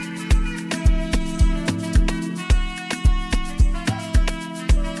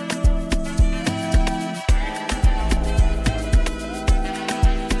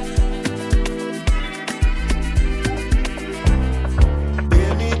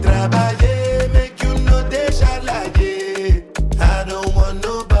 Baby, trabalhei, make you no deixa laje. I don't want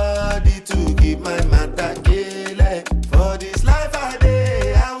nobody to give my matter kele. For this life I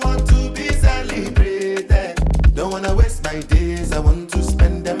day, I want to be celebrated. Don't wanna waste my days, I want to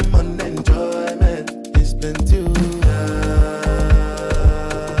spend them on enjoyment. It's plenty of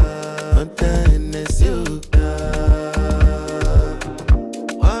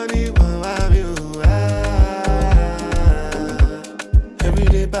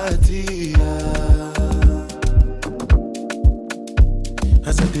everyday party.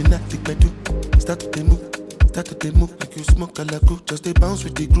 As I did not take my do, start to move like you smoke a la crew. Just they bounce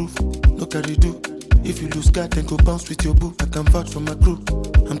with the groove, no carry do. If you lose God, then go bounce with your boo. I can vouch for my crew,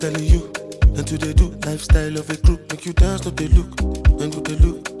 I'm telling you. And to they do lifestyle of a crew, make you dance, not they look, and go they look.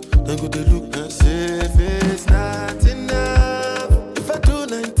 Then go to look and say, if it's not enough, if I do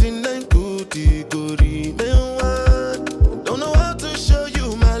 99 good, it go remain one. Don't know how to show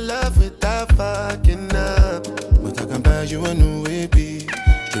you my love without fucking up. But I can buy you a new baby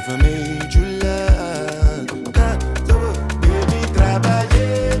if I made you laugh. Baby,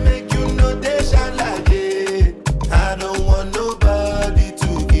 trabalhei, make you know they shall like it. I don't want nobody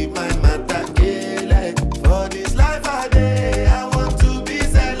to give my matter like. For this life I day, I want to be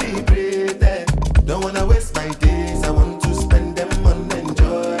celebrated. Don't wanna waste my days, I want to spend them on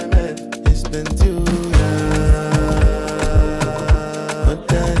enjoyment. It's been too long, but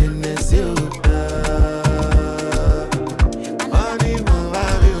then it's you. Money won't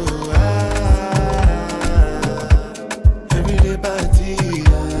have you. Every day party.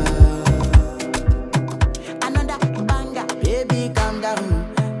 Another banger, baby, calm down,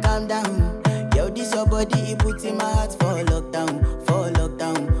 calm down. Yo, this your body, it puts in my heart for lockdown, oh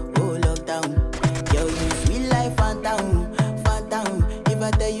lockdown. Yo, you sweet life, phantom, phantom. If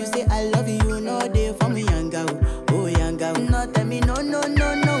I tell you say I love you, you know they for me, young girl, oh young girl. No, tell me no, no,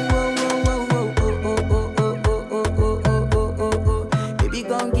 no, no, oh, oh, oh, oh, oh, oh, oh, oh, oh, oh, oh, oh, oh, oh, oh. Baby,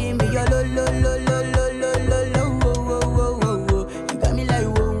 gon' give me your lo, lo, lo, lo, lo, lo, lo, lo, oh, oh, oh, oh, oh. You got me like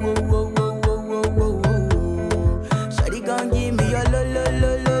whoa, whoa, whoa, whoa, whoa, whoa, whoa, whoa. Shawty gon' give me your lo, lo,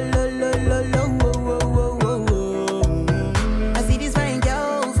 lo, lo, lo, lo, lo, lo, whoa, whoa, whoa, whoa, whoa. I see this fine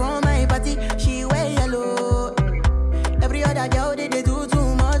girl from my party, she wear yellow. Every other girl they do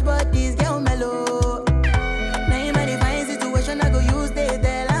too much, but this girl mellow. Now in my divine situation, I go use they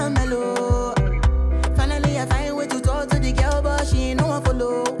tell I'm mellow. Finally I find way to talk to the girl, but she ain't no one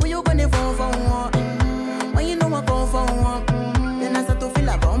follow. Who you gonna phone for one? When you know I come for one, then I start to feel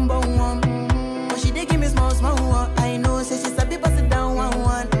a bum bum one. But she dey give me small small one. I know say she sabi pass it down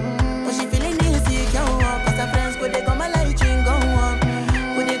one. But she feeling insecure one. Cause her friends go they come my light ring go on.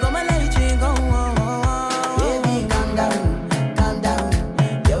 Go they come my light ring go on. Baby calm down, calm down.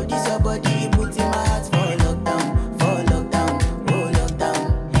 Yo, this your body, put in my heart for lockdown, oh lockdown.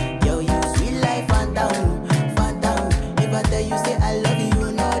 Yo, you sweet life, phantom, phantom. If I tell you say I love you,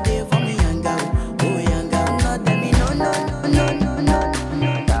 you know they for me, young girl, oh young girl. No, tell me no, no, no, no, no, no.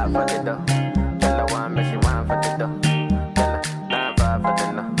 Die for the dough. Tell her one, make she wine for the dough. Tell her 9-5 for the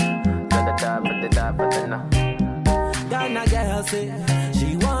no. Tell her die for the no. Ghana girl say she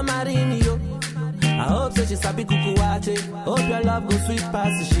want marry me yo. I hope so she sabi kuku wache. Hope your love go sweet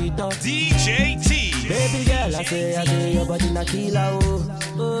past the sheet up. DJ T. Baby girl, I say your body na killer oh.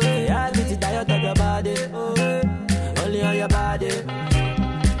 Oh, yeah, I get it diet of your body. Oh, only on your body.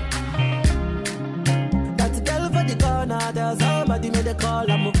 That girl for the corner, there's somebody made a call.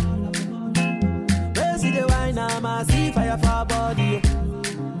 I'm see the wine, I see fire for her body.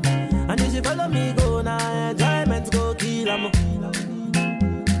 And if she follow me, go now, enjoyment go kill 'em.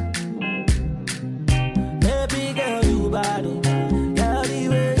 Baby girl, you bad, oh. Girl, the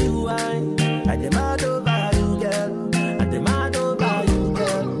way you whine, I demand over you, girl. I demand over you,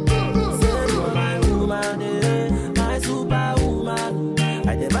 girl. Say you're my woman, my superwoman.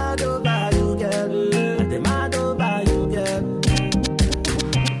 I demand over you, girl. I demand over you, girl.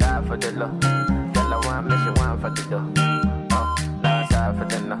 Die for the love. Tell her one, make she wine for the dough. Oh, last side for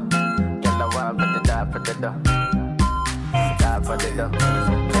the no. Tell her one, for the die for the dough. Die for the dough.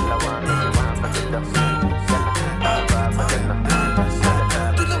 Tell her one, make she wine for the dough. Die for the no.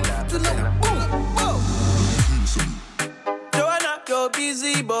 Joanna, your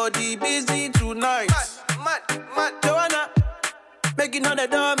busy body, busy tonight. Mad. Joanna, making all the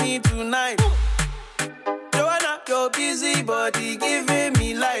dummy tonight. Joanna, your busy body, giving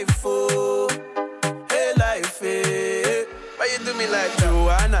me life, oh. Hey, life, hey. Why you do me like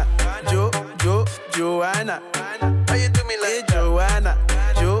Joanna? Joanna. Why you do me like Joanna?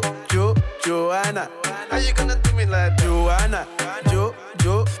 Joanna. How you gonna do me like Joanna?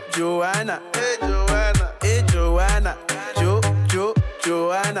 Joanna. Hey, Joanna.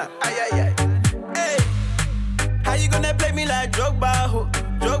 Joanna. Ay. Hey, how you gonna play me like Drogba, ho?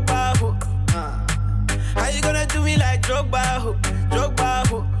 How you gonna do me like Drogba, ho?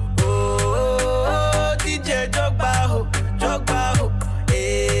 Oh, DJ Drogba, ho.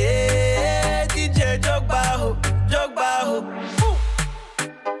 Hey, DJ Drogba, ho.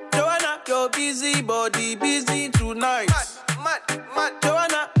 Joanna, your busy body, busy tonight. Mad.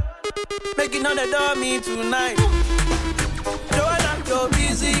 Joanna, making all the dummy tonight. Joanna, your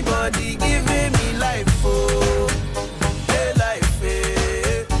busy body, giving me life, oh. Hey, life,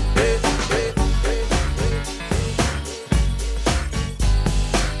 hey.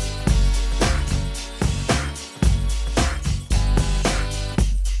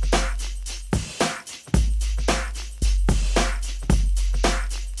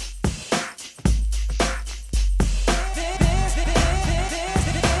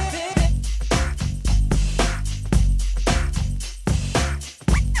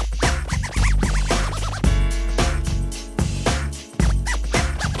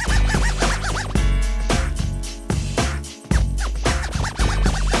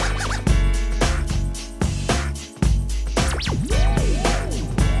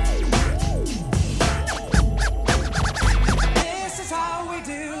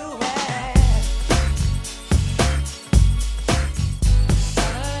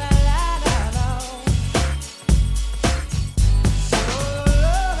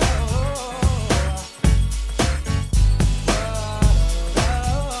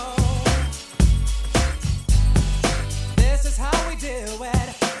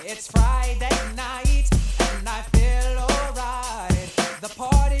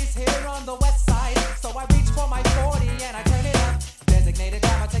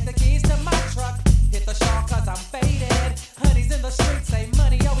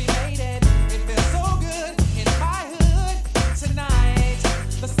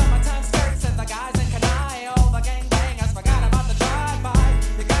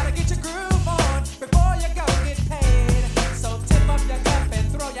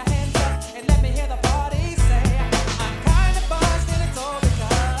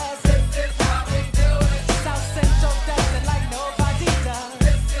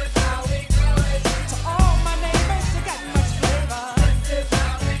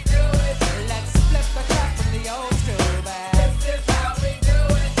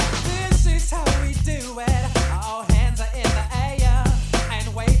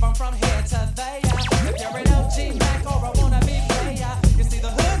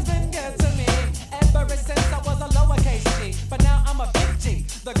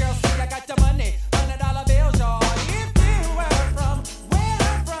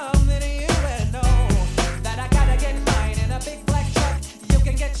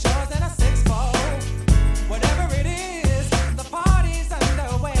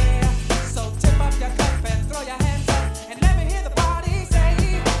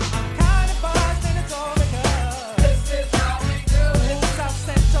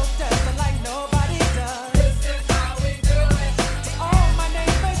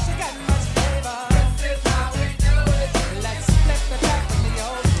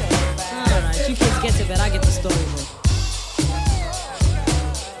 bet I get the storybook.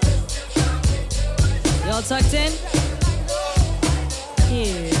 Y'all tucked in?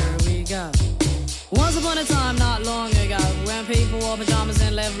 Here we go. Once upon a time, not long ago, when people wore pajamas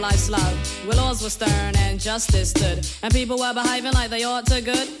and lived life slow, where laws were stern and justice stood, and people were behaving like they ought to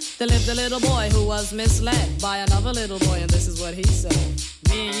good, there lived a little boy who was misled by another little boy, and this is what he said.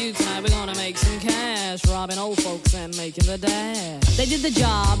 Me and you tonight, we're gonna make some cash, robbing old folks and making the dash. They did the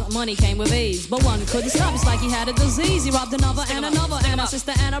job, money came with ease, but one couldn't stop, it's like he had a disease. He robbed another and another, and a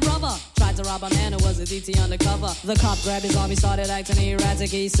sister and a brother. Tried to rob a man who was a DT undercover. The cop grabbed his arm, he started acting erratic.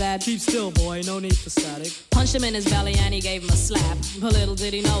 He said, keep still, boy, no need for static. Punched him in his belly and he gave him a slap. But little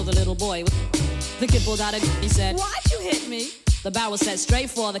did he know the little boy. The kid pulled out a gun, he said, why'd you hit me? The barrel set straight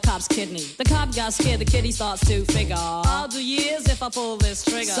for the cop's kidney. The cop got scared, the kid he starts to figure, I'll do years if I pull this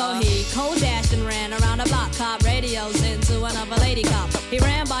trigger. So he cold dashed and ran around the block. Cop radios into another lady cop. He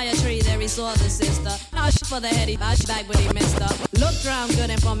ran by a tree, there he saw the sister. Now for the head, he bashed back but he missed her. Looked round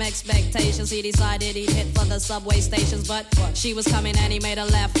good and from expectations, he decided he'd hit for the subway stations. But she was coming and he made a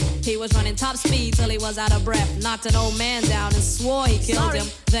left. He was running top speed till he was out of breath. Knocked an old man down and swore he killed him.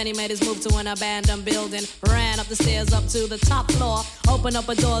 Then he made his move to an abandoned building. Ran up the stairs up to the top floor. Opened up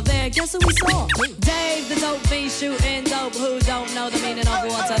a door there, guess who we saw? Dave, the dope fiend shooting dope. Who don't know the meaning of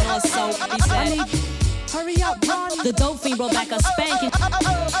water nor soap? He said, hurry up, run. The dope fiend brought back a spanking.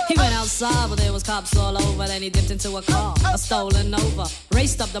 He went outside, but there was cops all over. Then he dipped into a car, a stolen Nova.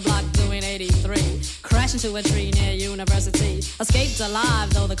 Raced up the block doing 83. Crashed into a tree near University. Escaped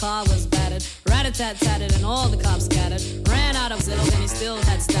alive, though the car was battered. Rat-a-tat-tatted and all the cops scattered. Ran out of Zillow, and he still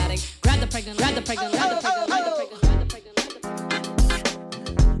had static. Grabbed the pregnant, grabbed the pregnant, grabbed the pregnant, grabbed the pregnant.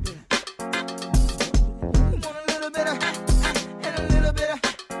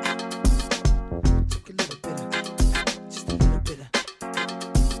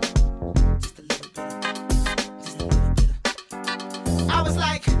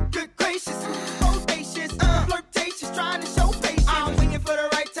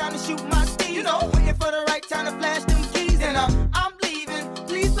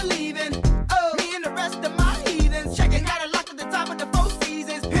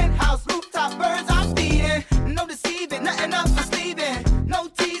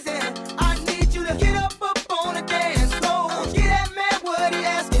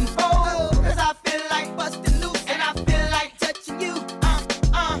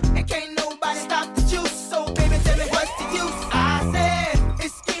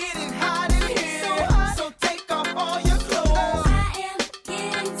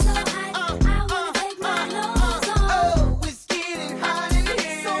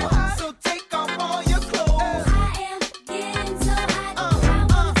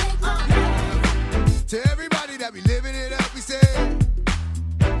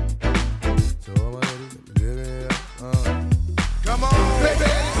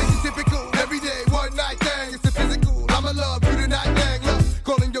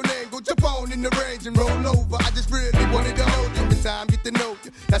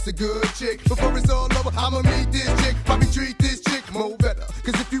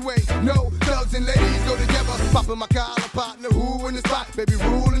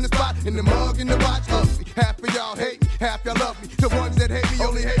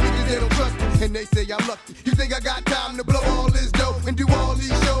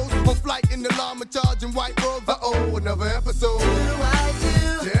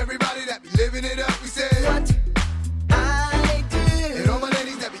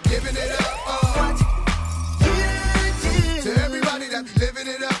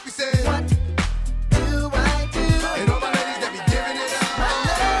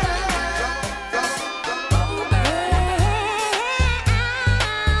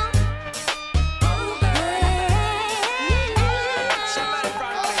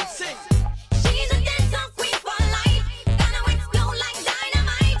 She's a dancer queen for life, gonna explode like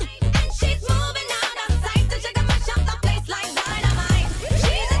dynamite, and she's moving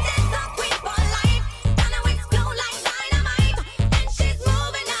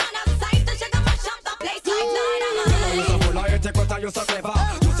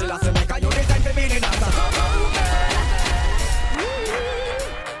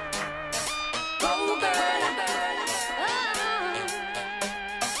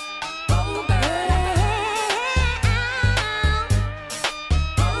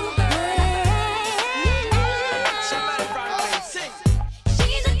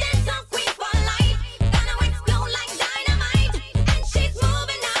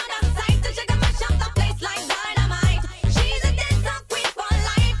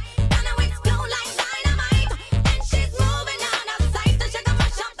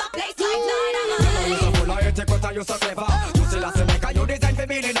you so clever. You still have to make a you design for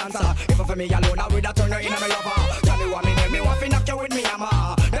me the dancer. If for me alone, I would have turned her in my lover. Tell me what me name, me want to knock you with me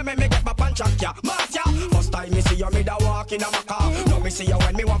hammer. Then me get my punch at ya, mass ya. First time me see you, me da walk in a maca. Now me see you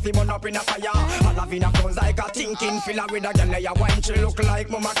when me want to burn up in a fire. I love in a clothes like a thinking filler with a girl ya wine. She look like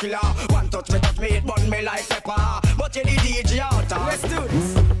Mama Killer. One touch, me it burn me like pepper. But you the DJ out. Let's do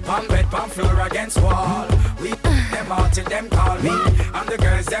this. Palm bed, palm floor against wall. We them out till them call me. And the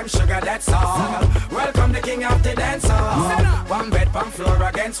girls them sugar, that's all. Welcome the king of the dance hall. Palm bed, palm floor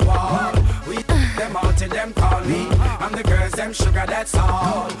against wall. We them out till them call me. And the girls them sugar, that's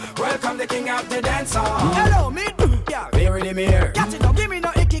all. Welcome the king of the dance hall. Hello, me. Yeah, really me here. Catch it up, give me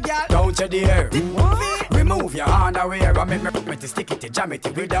no icky girl. Don't you dare. Remove your underwear and make me put me to stick it to jam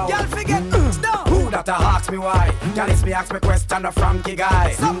it without. Y'all forget who that ask me why? Y'all me ask me question a Frankie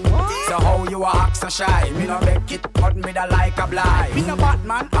guy. So how you act so shy? Me no make it, but me da like a blind. Me no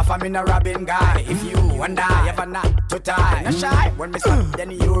Batman, half a me no Robin guy. If you and I ever not to tie, no shy. When me stop,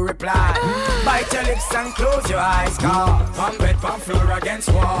 then you reply. Bite your lips and close your eyes, cause palm bed, palm floor against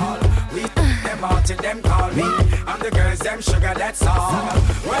wall. We them out till them call me. And the girls them sugar, that's all.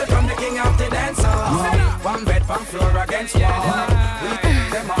 Welcome the king of the dance hall. Palm bed, palm floor against wall. We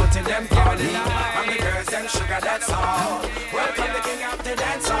them out till them call me. And the girls them sugar, that's all. Welcome the king of the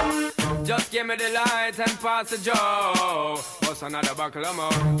dance hall. Just give me the light and pass the joe. What's another buckle of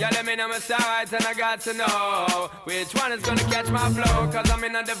more? Yeah, let me know my sides and I got to know which one is gonna catch my flow. Cause I'm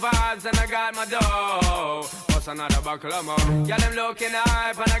in the vibes and I got my dough. What's another buckle of more? Yeah, them looking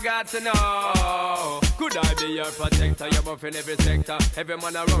hype and I got to know. Could I be your protector? You're buff in every sector. Every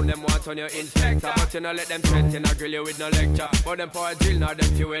man around them want on your inspector. But you know let them threaten, I grill you with no lecture. But them for a drill, now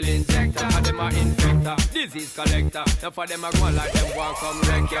them fuel injector. And them are infector, disease collector. Now for them I go like them walk come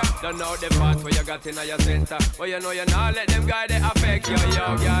wreck ya. Don't know the parts where you got in your center. But you know you not let them guy they affect you,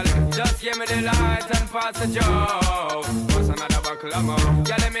 yo, girl. Just give me the light and pass the joe. What's another buckle of more?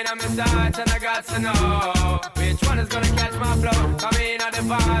 Girl, let me know my sights and I got to know which one is gonna catch my flow. Come in on the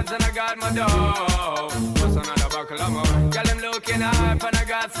vibes and I got my dough. What's another buckle of more? Girl, I'm looking up and I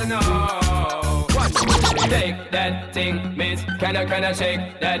got to know. Take that thing, miss. Can I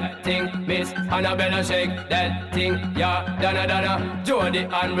shake that thing, miss? Annabella shake that thing, yeah. Donna, Jody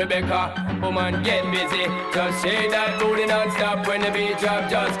and Rebecca, woman get busy. Just shake that booty non-stop when the beat drop.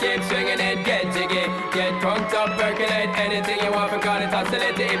 Just keep swinging it, get jiggy. Get crunked up, percolate anything you want. Because it's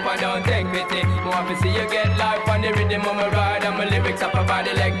oscillate if I don't take pity. More to see you get life on the rhythm of my ride. And my lyrics up about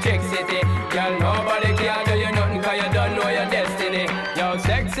electricity. Girl, nobody can do you nothing cause you don't know your destiny. Yo,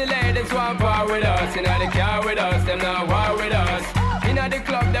 sexy ladies want power with us. You know they car with us, them not war with us. You know the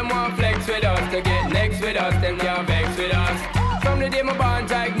club, them want flex with us. To get next with us, them can't vex with us. From the day my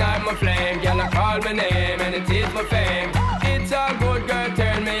bond, I ignite my flame. Girl, I call my name and it is my fame. It's all good, girl,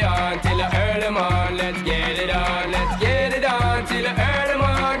 turn me on till I earn them on. Let's get it on, let's get it on till I earn them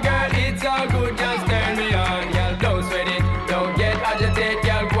on. Girl, it's all good, just turn me on. Girl, don't sweat it, don't get agitated.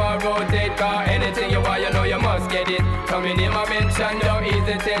 Girl, go and rotate, cause anything you want, you know you must get it. Coming in my mention, don't ease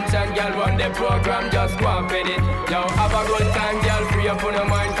the tension. Girl, run the program, just go and fit it. Yo, have a good time, girl, free up on your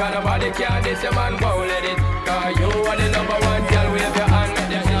mind. Cause nobody can this, your man, go let it. Cause you are the number one, girl, wave your hand.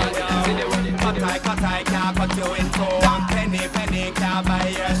 Cut I can't cut you in two. One penny can't buy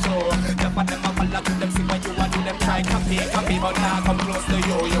your show. The for them a follow to them, see what you want to them. Try copy, but now come close to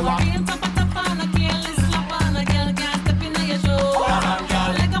you. You want real tap on a girl, is slap on a girl, can't step in your show.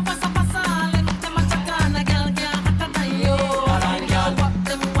 Like a pasa, let them a chat on a girl, can't hotter than you. Girl, walk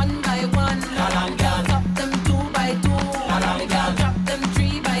them one by one. Girl, drop them 2 by 2. Girl, drop them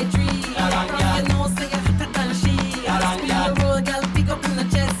 3 by 3. You know, say you're hotter than she. Spin the road, girl, pick up in the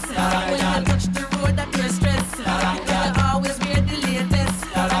chest. When you touch the road, that you're stressed. You always wear the latest.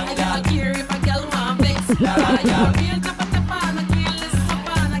 I don't care if a girl want vex. Real tap on a girl, is slap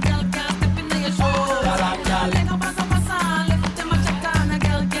on a girl, can't step in your show. Like a pasa, left them a check on a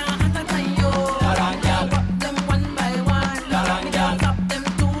girl, can't hotter than you. Girl, walk them 1 by 1. Girl, drop them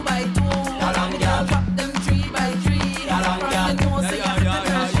 2 by 2. Girl, drop them 3 by 3. You know, say you're hotter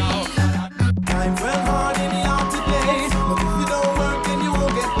than she. Time well hard in the out today, but if you don't work, then you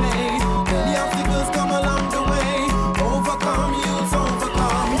won't get paid. Many obstacles come along the way. Overcome, you'll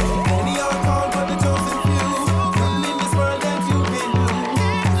overcome. Many are called but the chosen few. Nothing in this world that you can do.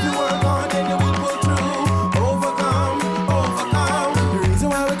 If you work hard, then you will pull through. Overcome. The reason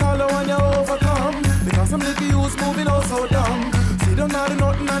why we call the one you overcome, because some little youths moving all so dumb. See them not do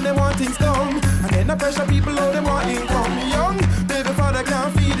nothing and they want things come. And then the pressure people out them want income. Young, baby father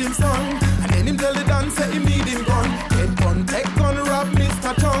can't feed him son. And then him tell the dance say him need him gun. Get gun, take gun, rap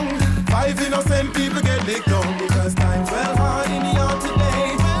Mr. Tongue. 5 innocent people get licked down. Because time's well hard in the out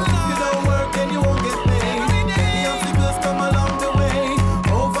today. But if you don't work then you won't get paid. Many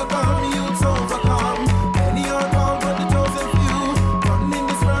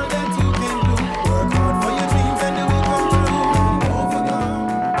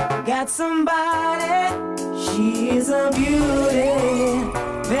got somebody. She is a beauty,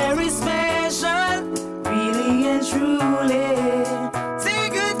 very special, really and truly.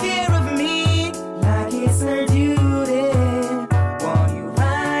 Take good care of me like it's her duty. Want you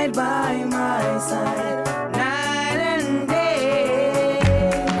right by my side, night and day.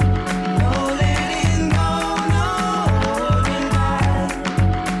 No letting go, no holding back,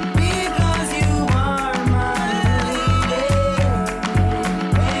 because you are my lady.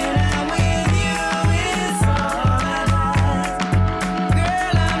 When I'm with you, it's all I got.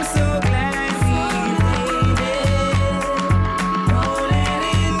 Girl, I'm so glad we made it. No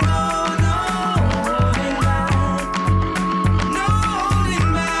letting go, no holding back, no holding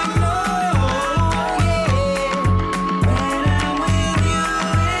back, no, yeah. When I'm with you,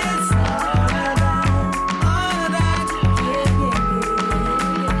 it's all I got, yeah.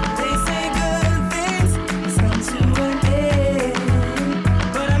 They say good things come to an end,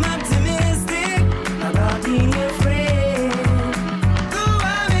 but I'm optimistic about being your friend. Though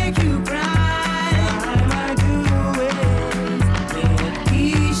I make you cry, my doings make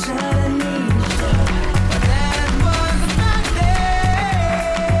Keisha and Nisha, but that was not there.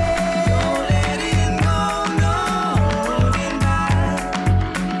 No letting go, no holding back,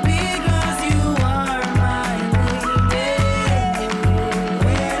 because you are my lady.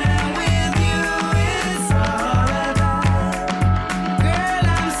 When I'm with you, it's all I got. Girl,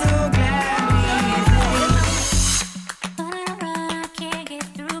 I'm so glad we made it. When I run, I can't get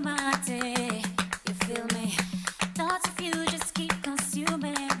through my day. You feel me? Thoughts of you just keep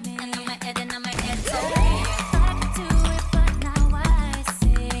consuming me. And on my head, sorry. I could do it, but now I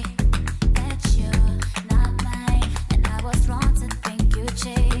see that you're not mine, and I was wrong to think you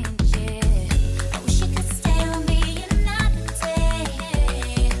changed. I wish you could stay with me another day.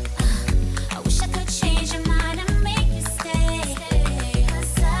 I wish I could change your mind and make you stay.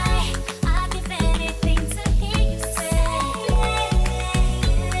 'Cause I'd give anything to hear you say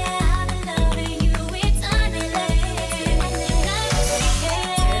I've been loving you eternally.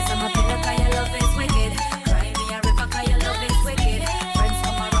 Tears on my pillow 'cause your love is wicked. Cry me a river 'cause your love is wicked. Friends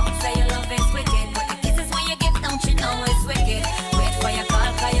come around say your love is wicked, but the kisses when you give, don't you know it's wicked? Wait for your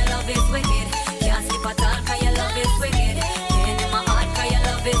call 'cause your love is wicked. Can't sleep at all 'cause your love is wicked. Pain in my heart 'cause your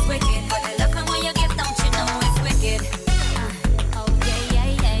love is wicked, but the love when you give, don't you know it's wicked? Oh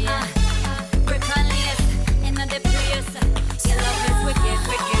yeah. Brick on lace in the place. Your love is wicked.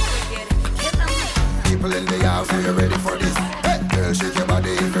 Kill 'em. People in the house, are you ready for this? Hey, girl, shake your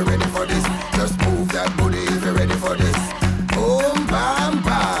body if you're ready for this. Just move that booty if you're ready for this. Boom, bam,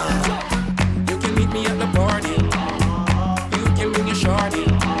 bam. You can meet me at the party. You can bring your shorty.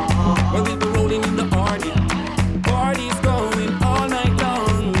 Well, we'll be rolling in the party. Party's going all night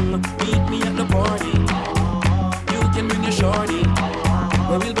long. Meet me at the party. You can bring your shorty.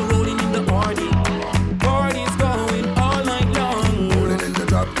 Well, we'll be rolling in the party. Party's going all night long. Rolling in the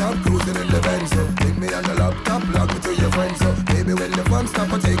drop top, cruising in the Benz. So pick me on the laptop, log me to your friends. So baby, when the fun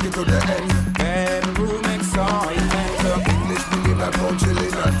stop, I take you to the end. Bedroom excitement. English meaning like home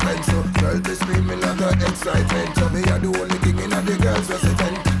chilling and friends. So girl, be screaming like a excitement. So me are the only king in the girls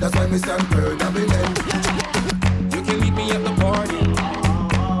resident. That's why me stand proud of me then. You can meet me at the party.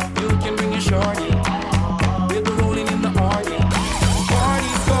 You can bring your shorty. We'll be rolling in the party.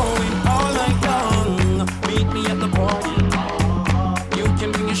 Party's going all night long. Meet me at the party. You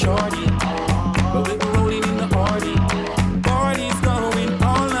can bring your shorty. But we'll be rolling in the party. Party's going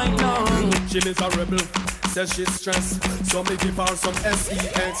all night long. Jill is a rebel, says she's stressed, so me give her some sex.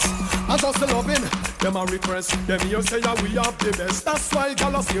 I just loving, them a request, them here say that we have the best. That's why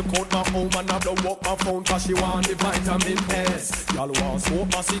y'all a stake out my home and I blow up my phone 'cause she want the vitamin S. Y'all want smoke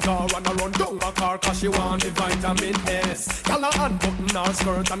my cigar and I run down my car 'cause she want the vitamin S. Y'all a unbutton her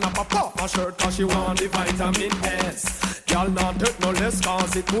skirt and I pop off my shirt 'cause she want the vitamin S. Y'all not take no less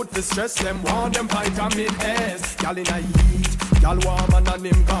 'cause it put the stress, them want them vitamin S. Y'all in a heat, y'all warm and on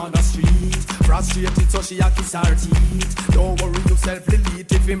him gone the street. Frustrated so she a kiss her teeth. Don't worry yourself,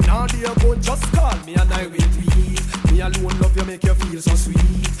 delete. If him not there good, just call me and I will tweet. Me alone love you, make you feel so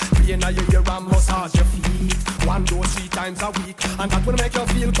sweet. Pain in your ear and massage your feet. One dose 3 times a week, and that will make you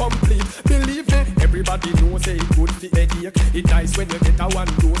feel complete. Believe me, everybody knows say it good for headache. It nice when you get a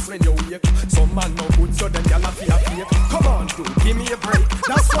one dose when you wake. Some man no good, so then y'all a feel fake. Come on, dude, give me a break.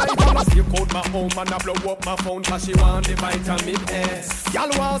 That's why y'all a stake out my home and I blow up my phone 'cause she want the vitamin S. Y'all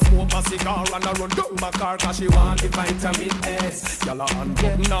want smoke a cigar and I run down my car 'cause she want the vitamin S. Y'all a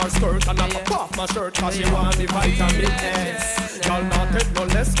unbutton her skirt and I pop off my shirt 'cause she want the vitamin S. Y'all not take no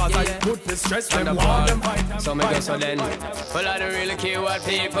less 'cause I put the stress, them want them vitamin S. So me go so then. Well, I don't really care what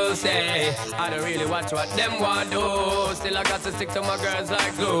people say. I don't really watch what them want do. Still I got to stick to my girls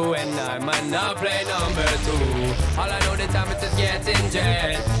like glue. And I might not play number two. All I know the time is just getting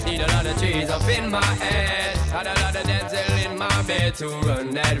jet. Need a lot of trees up in my head. Got a lot of dental in my bed to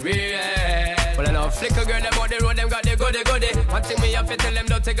run that real. Well, I know flicker girl, them on the road, them got the goody. One thing me have to tell them,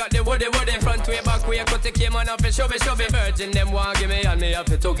 don't take out the woody. Front way, back way, cut the came on off and shove it. Virgin, them want give me, and me have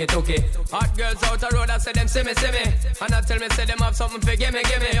to took it. Hot girls out the road, I say them see me. And I tell me, say them have something for gimme.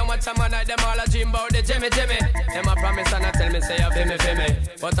 How much time I night, them all a dream about the Jimmy. Them a promise, and I tell me, say you feel me.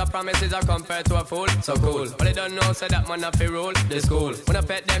 But a promise is a compared to a fool, so cool. But they don't know, say that man have to rule the school. When I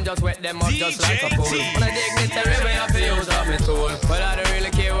pet them, just wet them up just like a pool. When I dignitary, me have to use up my tool. But I don't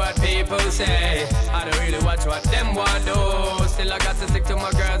really care what people say. I don't really watch what them want do. Still I got to stick to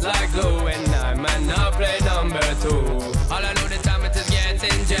my girls like glue. And I might not play number two. All I know the time it is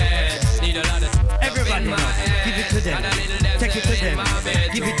getting jet. Need a lot of everybody now, give it to them. Take it to them.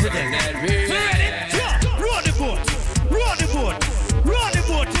 Give it to them. Roll the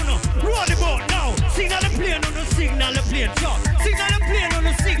boat, you know. Roll the boat now. Signal the plane on the signal the plane. Signal the plane on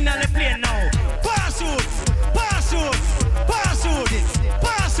the signal the plane now.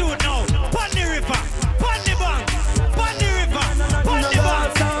 Parachute now. Pon the river, pon the bank, pon the river, pon the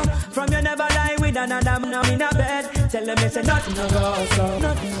bank. From you never lie with another man in a bed. Tell them it's a nothing no go so.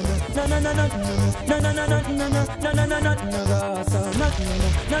 No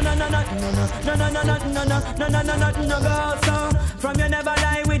go so. From you never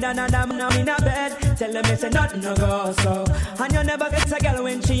lie with another man in a bed. Tell them it's a nothing no go so. And you never get a girl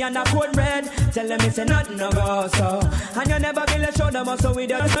when she on a cold red. Tell them it's a nothing no go so. And you never get a shoulder muscle with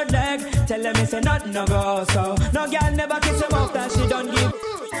your third leg. Tell them it's a nothing no go so. No girl never kiss him off that she don't give.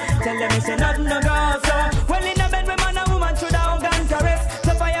 Tell them it's a nothing no go so. Well in a bed with man and woman should have gone caress.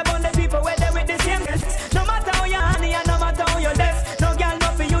 So fire burn the people where they with the same dress. No matter how you honey and no matter how you less. No girl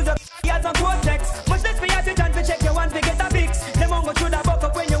not for use up as a cortex. Much less for you to turn to check your one to get a fix. Them won't go through the buck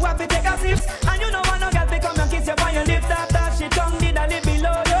up when you have to take a sip. And you know when no girl to come and kiss you on your lips. After she tongue did a little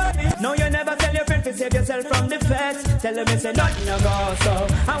below your lips. No you never tell your friend to save yourself from the feds. Tell them it's a nothing no go so.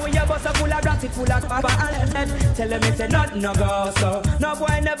 And when your bus are full of rats, it full of papa and head. Tell them it's a nothing no go so. No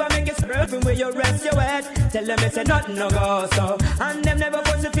boy never make it scrubbing where you rest your head. Tell them it's a nothing no go so. And them never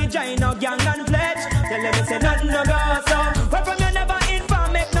put to feed join no gang and pledge. Tell them it's a nothing no go so. Where from you never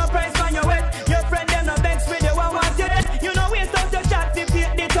inform, make no price on your wet. Your friend them no begs with you one want it. You know waste out your chat to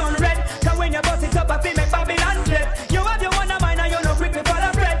paint the turn red. Cause when you bust it up, I feel make Babylon flip. You have your one of mine and you no quick for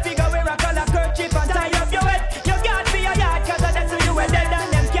the bread. Figure where I call a kerchief and tie up your head. You can't be a yard cause that's who you were dead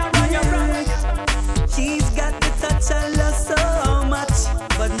and them can't run your front. She's got the touch I love so much,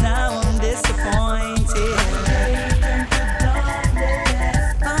 but now I'm disappointed.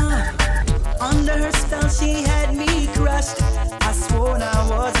 Under her spell she had me crushed. I swore I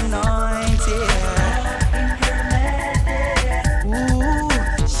was anointed. Ooh,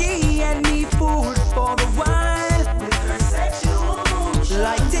 she had me fooled for a while.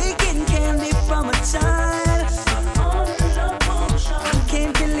 Like taking candy from a child. I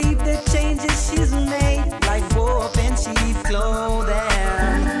can't believe the changes she's made. Like wolf in cheap clothing.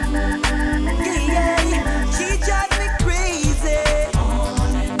 She drives me crazy.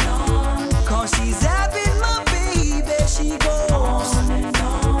 On and on. Cause she's having my baby. She goes on and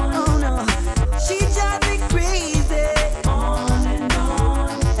on. Oh no. She drives me crazy. On and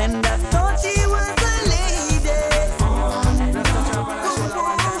on. And I thought she was a lady. On and on.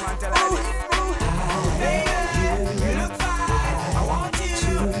 Baby, you look fine. I want you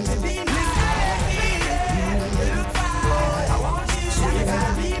to be my baby. You look fine. I want you to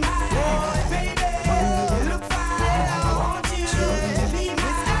be my baby. You look fine. I want you to be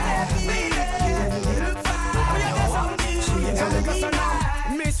my baby. You look fine. I want you to be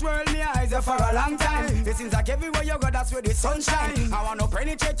my Miss World, me eyes are for a long time. It seems like everywhere you go, that's where the sunshine. I wanna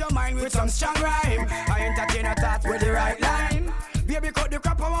penetrate your mind with some strong rhyme. I entertain a thought with the right line. Baby, cut the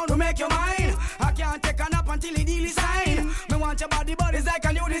crap around to make your mind. I can't take a nap until the deal is signed. Me want your body, body's like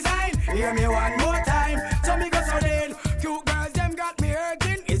a new design. Hear me one more time. So me go so then. Cute girls, them got me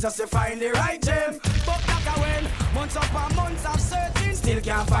hurting. It's just to find the right gem. But that I win. Months upon months of searching. Still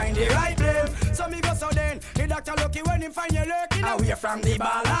can't find the right blame. So me go so then. The doctor lucky when him find you lurking. Away from the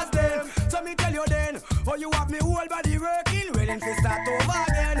ballast them. So me tell you then. Oh, you have me whole body working. Willing to start over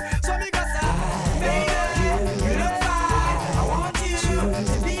again. So me go so. Baby, you look fine. I want you to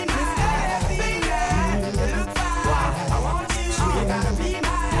be my baby. You look fine. I want you to be my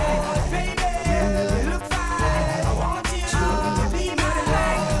baby. You look fine. I want you to be my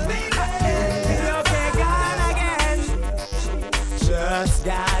baby. Okay, gone again. Just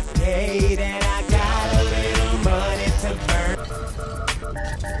got paid and I got a little money to burn.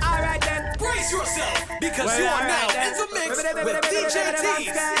 Alright then, brace yourself. Because you are now in the mix with DJ T.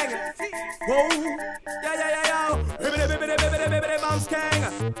 Whoa, yo. Bibbidi bounce gang.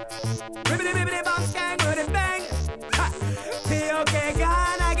 Bibbidi bounce gang with it bang. T.O.K.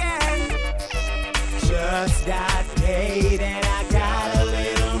 gone again. Just got paid and I got a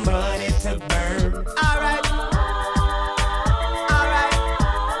little money to burn. Alright.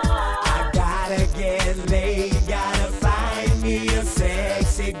 I gotta get laid, gotta find me a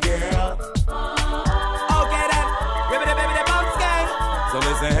sexy girl. Okay then, bibbidi bounce gang. So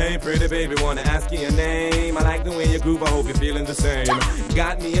listen, hey pretty baby, wanna ask you your name. I like the way you groove, I hope you're feeling the same.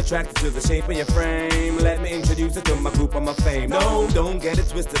 Got me attracted to the shape of your frame. Let me introduce you to my group and my fame. No, don't get it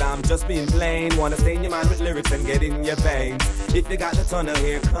twisted, I'm just being plain. Wanna stain your mind with lyrics and get in your veins. If you got the tunnel,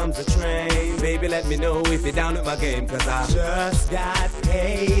 here comes the train. Baby, let me know if you're down with my game. Cause I just got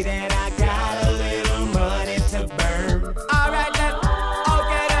paid and I got a little money to burn. Alright then,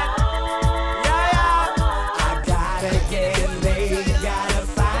 okay then. Yeah. I gotta get laid, gotta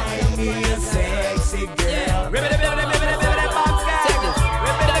find me a sexy girl.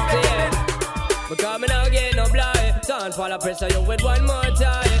 But coming out get no blind. Don't fall pressure you with one more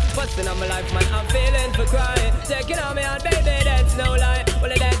time. Busting on my life, man, I'm feeling for crying. Taking on me out, baby, that's no lie.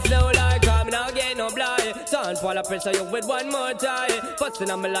 Well, that's no lie. Coming out get no blind. Don't fall pressure you with one more time. Busting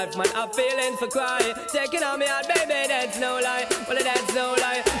on my life, man, I'm feeling for crying. Taking on me out, baby, that's no lie. Well, that's no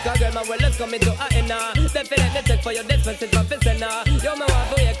lie. Cause girl, my world is coming to a end now. Definitely take for your distance, it's my fist now. You're my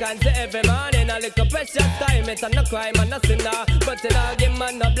wife, you can't say every morning. A little precious time, it's no crime and no sinner. But in a game,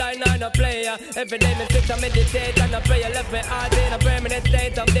 man, no blind or no player. Every day me sit and meditate and I pray. Left me heart in a permanent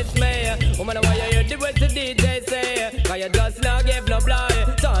state of dismay. Woman, why you hear the words the DJ say? Cause you just not give no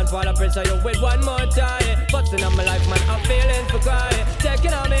blind. Don't fall a pressure you with one more time. Busting on my life, man, I'm feeling for crying.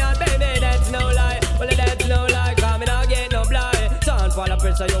 Taking on me out, baby, that's no lie. Well, that's no lie, cause me not get no blind. Don't fall a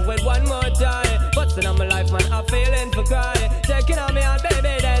pressure you with one more time. Busting on my life, man, I'm feeling for crying. Taking on me out,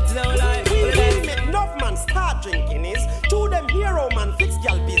 baby, that's no lie. We make enough man start drinking is. To them hero man fix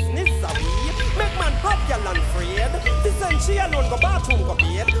girl business a we. Make man have girl and afraid. This and she alone go bathroom go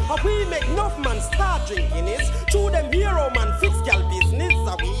bed. And we make enough man start drinking is. To them hero man fix girl business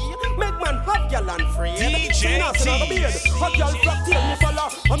a we. Make man have girl and afraid. DJ T. A girl flap tail me follow.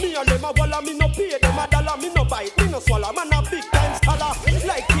 And me and them a walla, me no pay them a dollar. Me no bite, me no swallow. Man a big time scholar.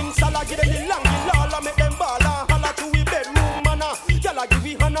 Like King Salah, give them the long, the lala. Make them baller. Holla to we bedroom manna. Girl a give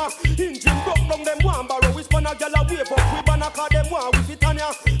we hana. Engine broke down them one barrow. We span a girl a wave up. We banna cause them one with it on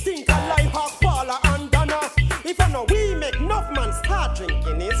ya. Think a life half Paula and Dana. If I know we make enough man start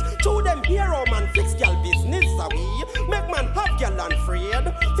drinking is. To them hero man fix girl business a we. Make man have girl and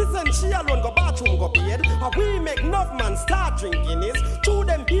afraid. This and she alone go bathroom go bed. And we make enough man start drinking is. To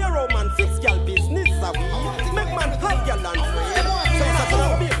them hero man fix girl business a we. Make man have girl and afraid. So it's a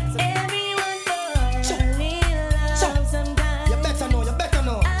little bit.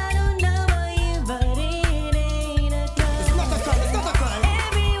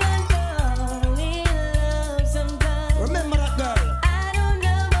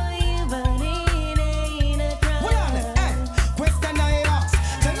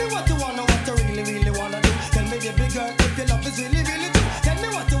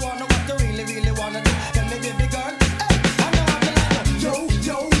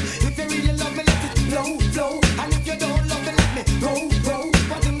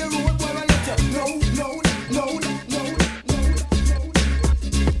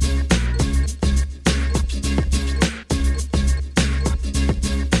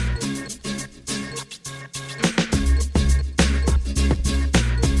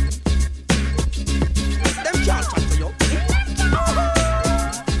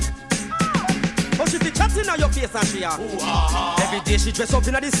 Every day she dress up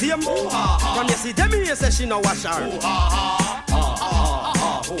in the same. Come you see them here say she no wash her.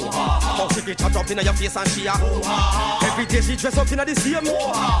 How she fit chat up in your face and she every day she dress up in the same.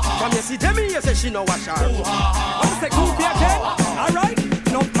 Come you see them here say she no wash her. I'm say cool again. Alright,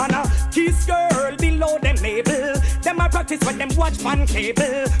 no manner. Kiss girl below them label. Them a practice when them watch fan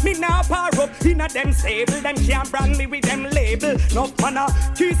cable. Me now power up in a them stable. Them can't brand me with them label. No manner.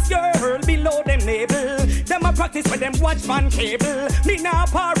 Kiss girl below them label. Them a practice when them watch fan cable. Me now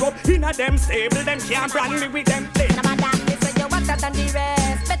power up in a them stable. Them can't brand me with them label. No madam, this way you hotter than the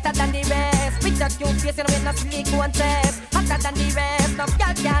rest, better than the rest. With that cute face, you know with no silicone test. Hotter than the rest, no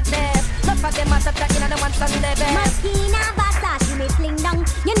girl can't test. Enough of them a top in the ones on the best. Moschino, Versace, me fling down.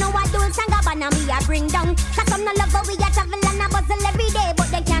 You know what Dolce and Gabbana me a bring down. Cause some no love how we a travel and a bustle every day, but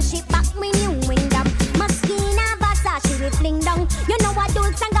they can't ship back me new wingdom. Moschino, Versace, we fling down. You know what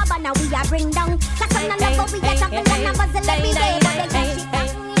Dolce and Gabbana we a bring down. Cause some no love how we a travel and a bustle every day, but they can't ship back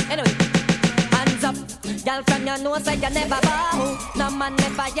me. Anyway, hands up. and you know say you never bow. No man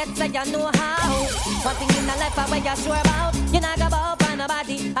never yet say you know how. One thing in the life where you sure about, you not go bow for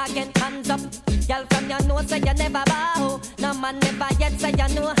nobody. Again, hands up. Girl from your nose say you never bow. No man never yet say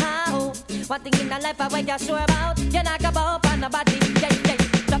you know how. One thing in the life where you sure about, you not go bow for nobody. Yeah, yeah.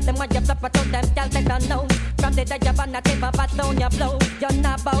 Drop them when you flip it out them, girl they don't know. From the day you on the table, but down your blow. You're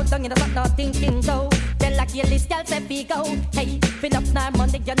not bow down, you know what no thinking go. Tell like your list, girl say we go. Hey, fill up now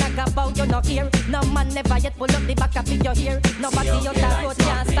money, you not go bow, you not here. No man never yet pull up the back of your hair. Nobody out that road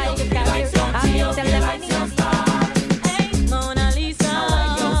can't style your career. I mean tell them I need no star. Hey, Mona Lisa.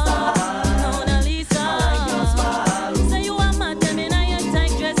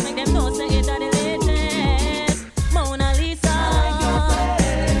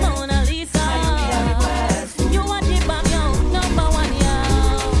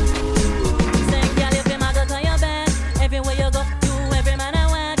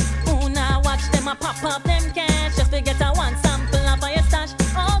 Pop up them cash just to get a one sample of your stash.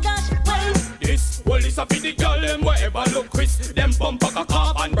 Oh gosh, wait. This whole is a for the girl them wherever look crisp. Them bump a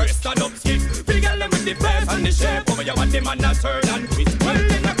cock and breast and up skip. For the girl them with the face and the shape over your body man a turn and twist. Well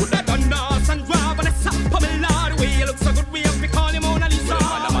then I could have done Nas and Rob and a sap on me lord. Way you look so good we have to call him Mona Lisa. Well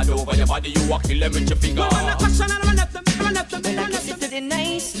man I'm mad over your body you walk kill them with your finger. Well man a question and I'm left them, I'm left them. Well I kiss it to the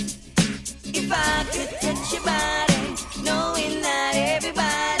nice. If I could touch your body, knowing that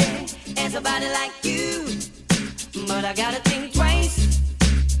everybody has a body like you, but I gotta think twice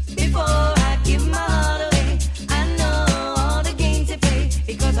before I give my heart away. I know all the games to play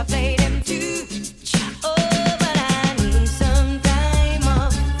because I play them too. Oh, but I need some time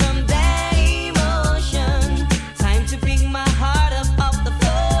off from that emotion. Time to pick my heart up off the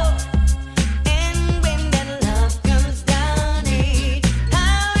floor. And when that love comes down, hey,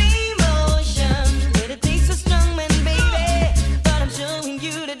 how emotion, but it takes so strong, man, baby. But I'm showing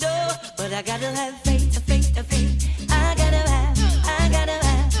you the door. But I gotta have faith, faith, faith. I gotta have faith.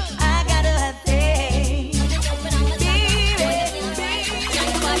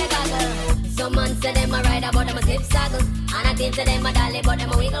 Some man say them a ride about them a zip saddle, and I think to them a dolly but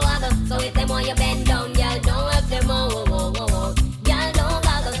them a wiggle waggle. So if them want you bend down, y'all don't have them oh, y'all don't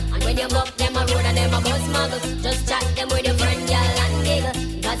goggle. And when you buck them a road and them a bus muggle, just chat them with your friend, y'all and giggle.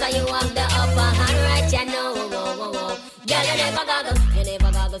 Cause you have the upper hand right, you know. Girl, you never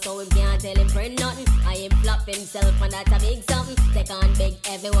goggle, so him can't tell him friend nothing. I him flop himself and that's a big something. Take on big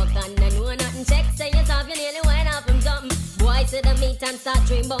heavy work and I know nothing. Check say yourself, you nearly went off from something. Boy see the meat and start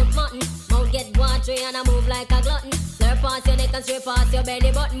dream about mutton. Mouth get watery and I move like a glutton. Slurp past your neck and straight past your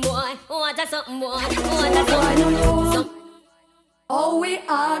belly button, boy. What a something, boy. What a something. Oh, we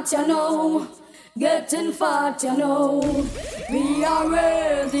out, you know. Getting fat, you know. We are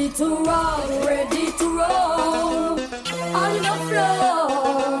ready to roll, ready to roll. On the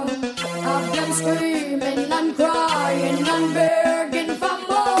floor, have them screaming and crying and begging for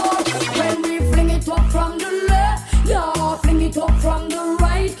more. When we fling it up from the left, yeah, fling it up from the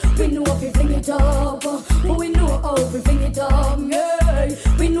right. We know if we fling it up, we know how we fling it up, yeah.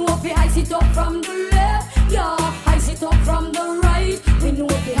 We know if we ice it up from the left, yeah, ice it up from the right. We know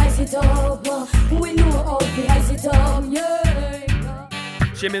if we ice it up, we know how we ice it up, yeah.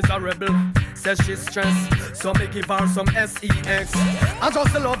 She miserable, says she's stressed, so me give her some sex. I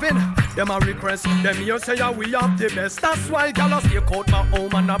just loving, them a request, them here say yeah, we have the best. That's why gal a stay out my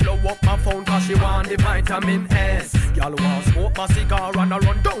home and I blow up my phone cause she want the vitamin S. Gal want smoke my cigar and I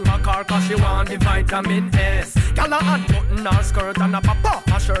run down my car cause she want the vitamin S. Gal a unbutton her skirt and a pop off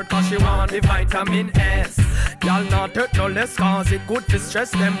her shirt cause she want the vitamin S. Gal not hurt no less cause it good to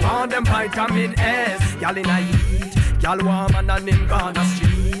stress them want them vitamin S. Gal in a heat, gal warm and in Ghana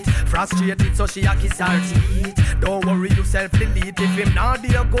street. Frustrated so she a kiss her teeth. Don't worry yourself, delete. If him not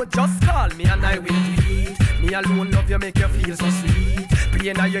there good, just call me and I will tweet. Me alone love you, make you feel so sweet. Play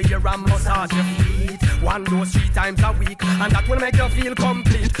in your ear and massage your feet. One dose 3 times a week, and that will make you feel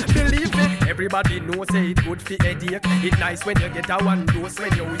complete. Believe me, everybody knows say it good for headache. It nice when you get a one dose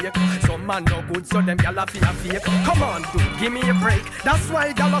when you wake. Some man no good, so them gyal a feel fake. Come on, dude, give me a break. That's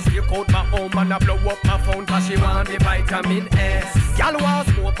why gyal a stick out my home and I blow up my phone cause she want the vitamin S. Gyal want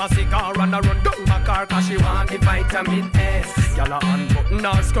smoke my cigar and I run down my car cause she want the vitamin S. Gyal a unbutton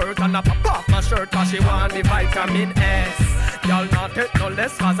her skirt and I pop off my shirt cause she want the vitamin S. Y'all not take no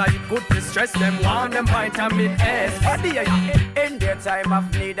less cause I eat good to stress them want them vitamin S. In their time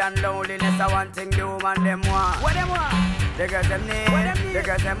of need and loneliness, I want thing the woman them want. What them want? The girls them need. The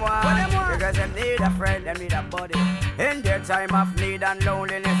girls them want. The girls them need a friend, them need a buddy. In their time of need and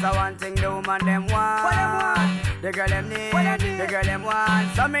loneliness, I want thing the woman them want. What them want? The girl them need. The girl them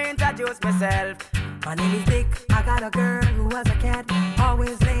want. So me introduce myself. My name is Dick. I got a girl who was a cat,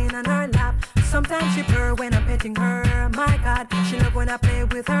 always laying on her lap. Sometimes she purr when I'm petting her. My God, she love when I play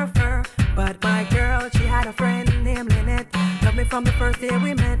with her fur. But my girl, she had a friend named Lynette. Loved me from the first day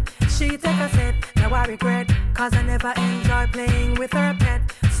we met. She take a set, now I regret, cause I never enjoyed playing with her pet.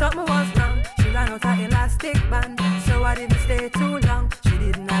 Something was wrong, she ran out her elastic band, so I didn't stay too long. She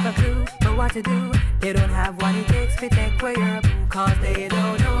didn't have a clue but what to do. They don't have what it takes to take away your boo, cause they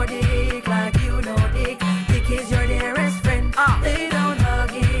don't know Dick like you know Dick. Dick is your dearest friend. They don't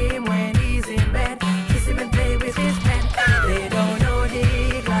hug him when he's in bed, kiss him and play with his pen. They don't know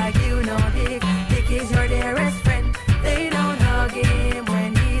Dick like you know Dick. Dick is your dearest friend. They don't hug him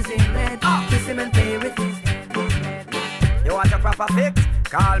when he's in bed, kiss him and play with his head. You want a proper fix?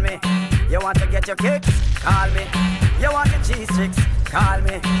 Call me. You want to get your kicks? Call me. You want your cheese chicks? Call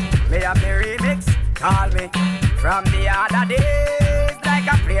me. Me have the remix? Call me. From the other days, like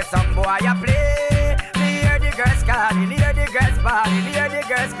I play some boy I play. Me hear the girls calling, hear the girls bawling, hear the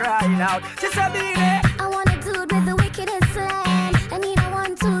girls crying out. She said, "Be there." I want a dude with the wickedest slam. I need a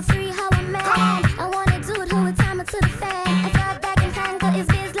 1, 2, 3, how a man. I want a dude who would time it to the fan. I thought back and tangle his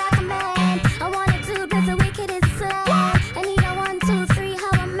biz like a man. I want a dude with the wickedest slam. I need a 1, 2, 3,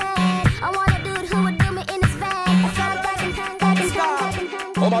 how a man. I want a dude who would do me in his van. I thought back and tangle.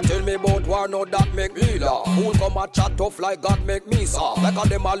 Come and tell me about war, no that make me laugh. Fool come and chat tough like God make me soft. Like a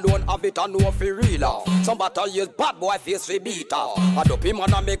them alone have it and know fi real laugh. Some battle years bad boy face fi beat off. I dope him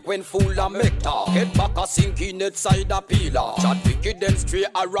and I make when fool and make talk. Get back a sink in it side a pillar. Chat wicked then straight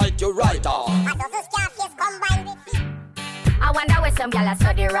I write you right off. I wonder where some gyal a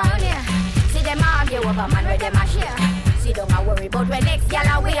study round here. See them argue over man where them a share. See don't a worry about when next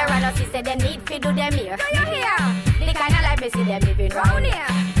gyal a wear. And us say they need fi do them here. Do you hear? The kind of life me see them living round here.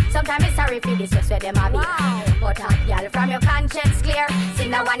 Sometimes it's sorry for this just where them a be. But hot gyal from your conscience clear. See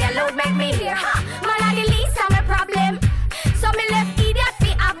now when your load make me hear. Man a the least of my problem. So me left idiot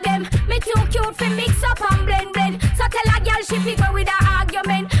fi have them. Me too cute fi mix up and blend. So tell a gyal she fi go with her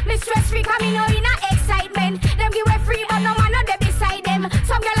argument. Me stress free cause me know in a excitement. Them give away free but no man no dey beside them.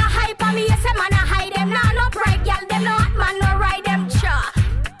 Some gyal a hype on me yes a man a hide them. Nah no pride gyal them no hot man no ride them. Cha.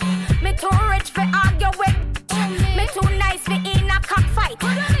 Me too rich fi argue with. Me too nice fi in a cockfight.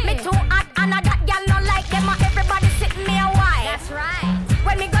 Me too hot and a that gyal no like them. Everybody sit me a while. That's right.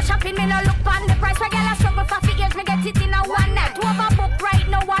 When me go shopping me no look on the price. Where gyal a struggle for figures me get it in a one night. Overbook right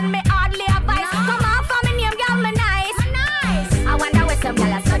no one me hardly advise. Come on for me name gyal me nice. I wonder where some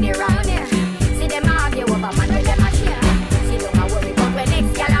gyal a study round here.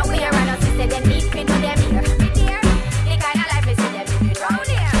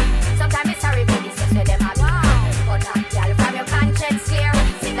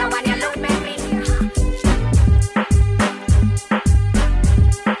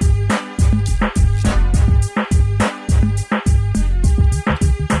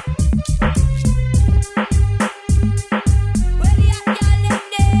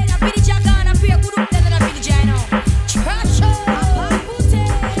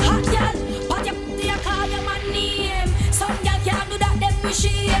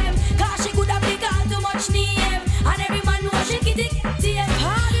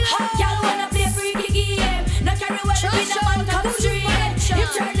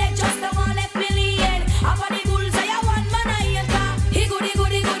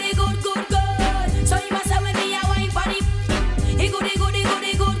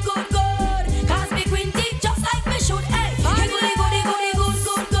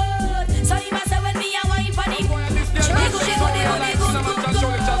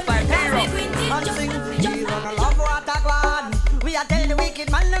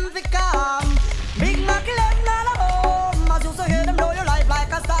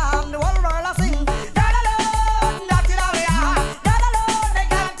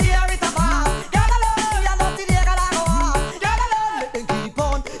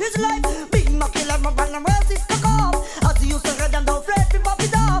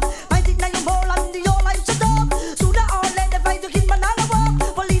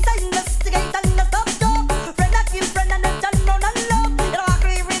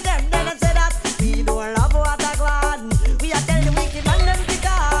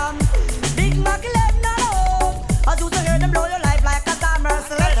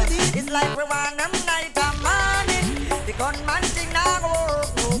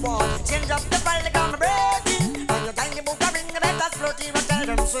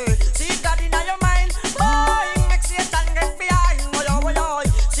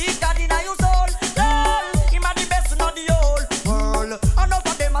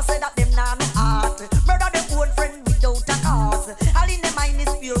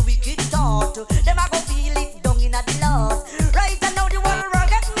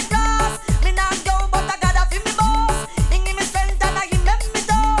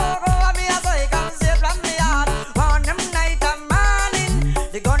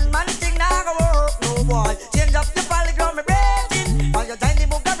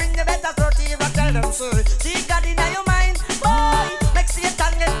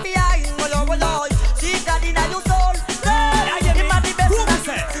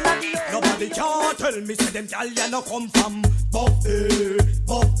 me say them gal ya no come from Buffy,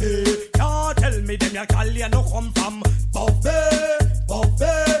 Buffy. Can't tell me them ya gal ya no come from Buffy,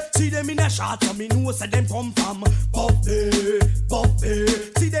 Buffy. See them in a shot so me know say them come from Buffy, Buffy.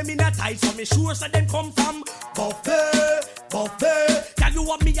 See them in a tight so me sure say them come from Buffy, Buffy. Tell you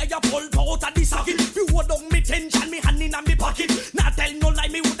what me a ya pull out of the socket. You hold down me tension, me hand in a me pocket. Not tell no lie,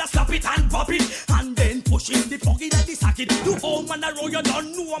 me woulda slap it and pop it, and then push in the pocket of the socket. You old man a roll, you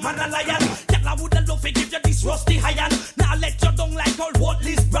don't know a man a lion. Tell I woulda love to give you this rusty iron. Now let you down like old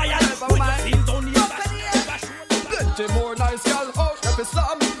Worthless Brian. When you feel down here, plenty more nice gal out of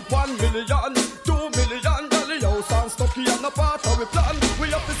Islam. 1 million, 2 million, dolly house and Stucky and a part of we plan. We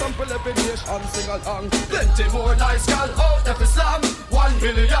have to sample every nation, sing along. Plenty more nice gal out of Islam. 1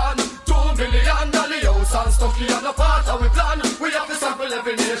 million, 2 million, dolly house and Stucky and a part of we plan. We have to sample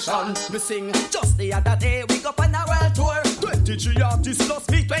every nation. We sing just the other day, we go on a world tour. 23 artists plus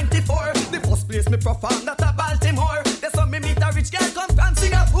me 24. The first place me perform that a Baltimore. There's some me meet a rich girl come from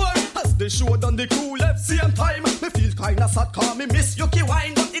Singapore. As they showed on the crew left same time, me feel kinda sad cause me miss Yuki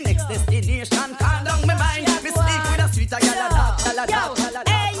wine. But the next destination calm down my mind. Me sleep with a sweet Yo,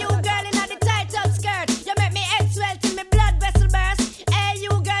 hey you girl in the tight up skirt, you make me head swell till me blood vessel burst. Hey you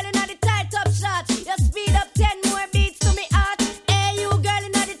girl in the tight up shorts, you speed up 10 more beats to me heart. Hey you girl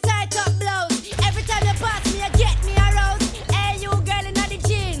in the tight up blouse, every time you pass me you get me aroused. Hey you girl in the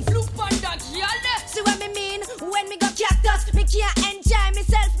jeans, look on that girl. See what me mean when me go cactus, me can't enjoy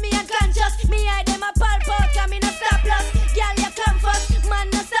myself, me unconscious. Me hide them a pulp out, cause me no stop loss. Girl you come first, man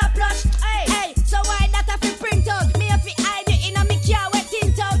no stop rush. Hey, hey, so why that I fi print out? Me a fi hide it in a me car wet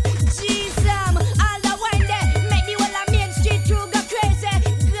tint out. Jeez, all the wine there, make the whole of Main Street crew go crazy.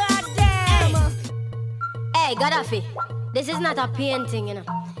 Goddamn. Hey, Gaddafi, this is not a painting, you know,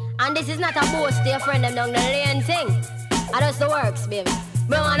 and this is not a boast to your friend them down the lane thing. I just the works, baby.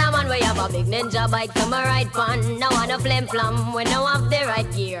 Me want a man where you have a big ninja bike to my right pan. Now want a flim flam when I have the right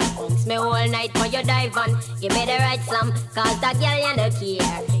gear. Bounce me all night for you dive on. Give me the right slam, cause that girl you no care.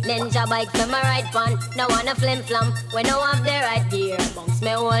 Ninja bike to my right pan. Now want a flim flam when I have the right gear. Bounce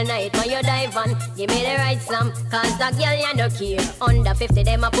me all night for you dive on. Give me the right slam, cause that girl you no care. Under 50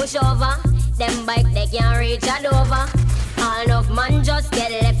 them a push over. Them bike they can't reach a Dover. All enough man just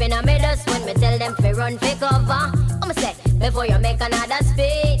get left in a middle when me tell them fi run fi cover. I'ma say, before you make another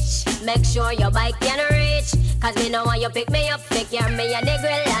speech, make sure your bike can reach. Cause me know when you pick me up, pick your me and the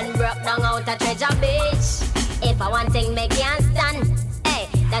grill and broke down out a Treasure Beach. If I want thing me can't stand, hey,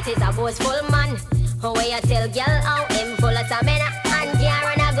 that is a boastful man. Who way you tell girl how him full of stamina and can't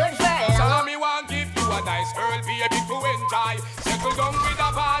run a good furlong. So me want give you a nice girl baby to enjoy. Settle down with a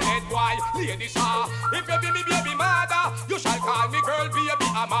bald boy, lady Shaw. If you be me baby mother, you shall call me girl baby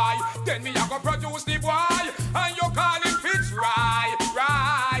am I. Then me a go produce the boy, and you call him Fitzroy,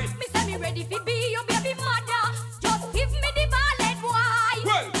 right? Me say me ready fi be your baby mother. Just give me the bald boy.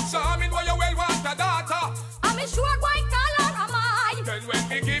 Well, so I mean why you well want a daughter. I'm sure why call her am I. Then when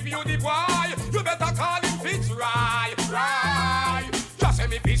we give you the boy, you better call him Fitzroy, right? Just say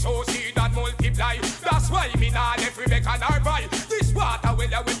me be so seed and multiply. That's why me nah left Rebecca nor buy. This water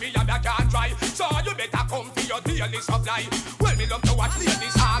well with me and I can't dry. So you better come to your daily supply. Well me love to watch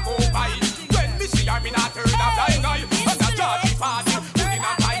ladies I go by. When me see her me not turn a blind eye. And a Georgie party, put in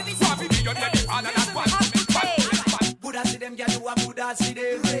a pie. So me be your baby father and one. Buddha see them, gyal, you a Buddha see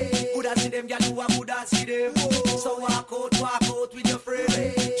them. Buddha see them, gyal, you a Buddha see them. So walk out with your friend.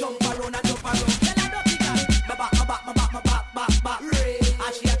 Jump around and jump around. Gyal, I don't think my back.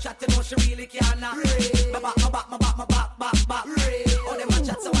 And she a chat, you know she really can't. My back. All them a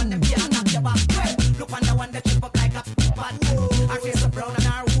chat, so one them can't knock your back. Look on the one that trip up like a pan. Her face a brown and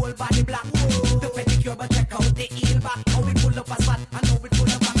her whole body black. The pedicure, but check out the heel back. How we pull up a spot and how we pull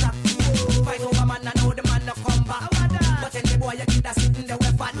up a crack. Fight over man, I know the man no come back. But any boy you keep that sitting there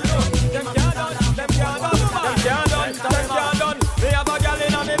with fat. Them can't done. Me have a girl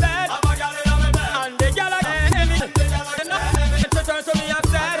in me bed. And the girl again me. She turn to me and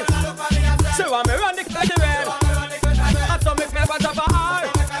said, she want me run the red. And so make me watch up a heart.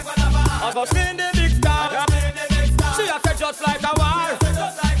 I got me in the big star. She a said just like a war.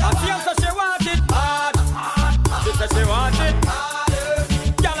 And she said she want it hard. She said she want it.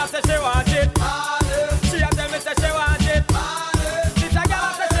 Girl a said she want it. She a tell me say she want it. This a girl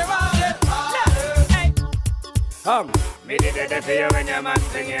a said she want it. Hey. Me did it for you when your man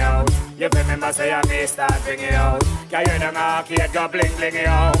bring you out. You remember say I may start bring you out. Cause you know my arcade go bling you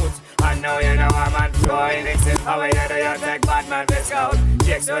out. And now you know I'm on throwing it. How you do you take bad man piss out?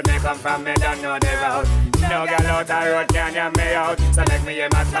 Chicks would me come from me don't know the route. No, no girl out the road can yam me out. So make me a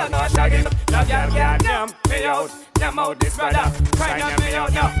man stand out again. No girl can yam me out. Yam out this brother. Try yam me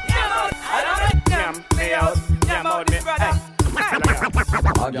out now. Yam out. I don't yam me out. Yam out me brother. A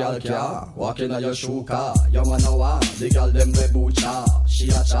girl can walk in your shoe car. You wanna want the girl them we butcher. She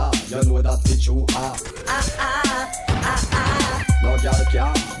a cha, you know that it's true. No girl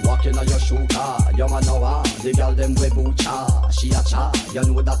can walk in your shoe car. You wanna want the girl them we butcher. She a cha, you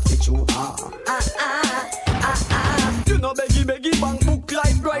know that it's true. You know beggy bang book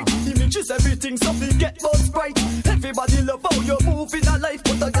like bright. Images everything so we get both sprite. Everybody love how you move in a life,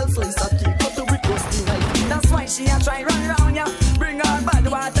 but a girl slice a cake cut to with rusty knife. That's why she a try run round ya. Bring her bad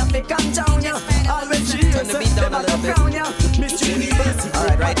water fi calm down ya. All when she hears them a go crown ya. Miss Universe.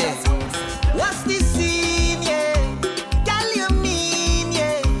 Alright, right there. What's the scene, yeah? Girl, you mean,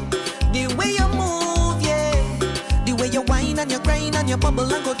 yeah? The way you move, yeah. The way you whine and you grind and you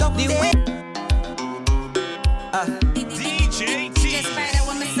bubble and go down the way. DJ T.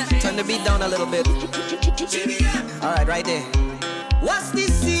 Turn the beat down a little bit. Alright, right there. What's the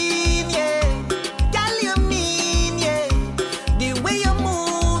scene, yeah? Girl, you mean, yeah? The way you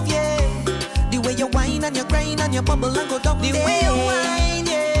move, yeah. The way you whine and you grind and you bubble and go down the way you whine,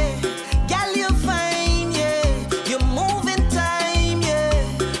 yeah. Girl, you fine, yeah. You move in time, yeah.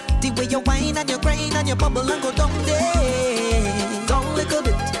 The way you whine and you grind and you bubble and go down there. Down little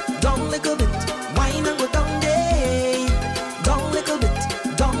bit, down little bit. Whine and go down there. Down little bit,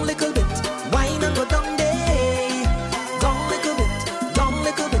 down little bit. Whine and go down there. Down little bit, down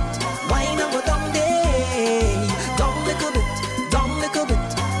little bit. Whine and go down there. Down little bit, down little bit.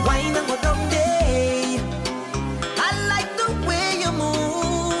 Whine and go down there. I like the way you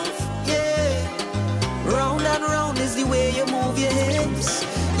move, yeah. Round and round is the way you move your hips,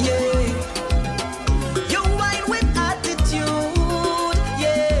 yeah. You whine with attitude,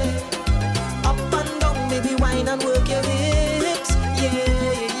 yeah. Up and down, baby, whine and work your hips,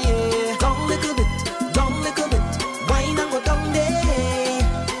 yeah, yeah. Down little bit, down little bit. Whine and go down there.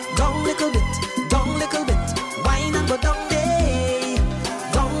 Down little bit, down little bit. Whine and go down there.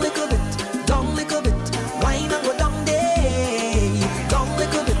 Down little bit, down little bit. Whine and go down there. Down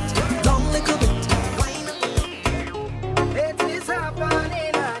little bit, down little bit. Whine and go down there. It is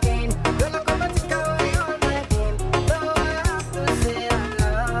happening again. Gonna come and take away all my pain. Though I have to say I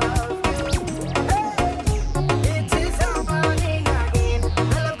love you. It is happening again.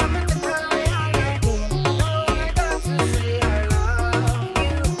 Gonna come and take away all my pain. Though I got to say I love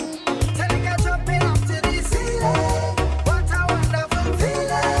you. Telling her jumping up to the ceiling. What a wonderful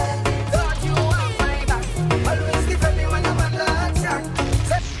feeling. Thought you were my back. Always defend me when I'm under attack.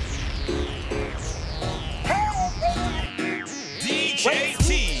 DJ T.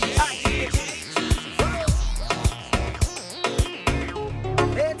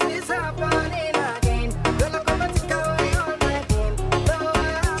 It is happening again. Gonna come and take away all my pain. Though I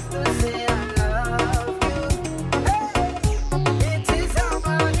have to say I love you. It is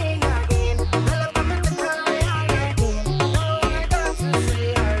happening again. Gonna come and take away all my pain. Though I got to say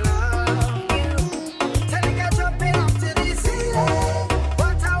I love you. Telling her jumping up to the ceiling.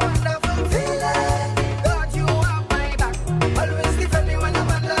 What a wonderful feeling. Thought you have my back. Always defend me when I'm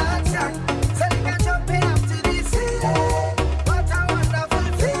under attack. Telling her jumping up to the ceiling. What a wonderful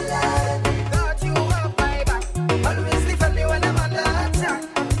feeling. Thought you have my back. Always defend me when I'm under attack.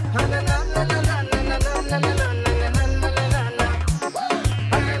 Na na na na na na na na na na na na na na.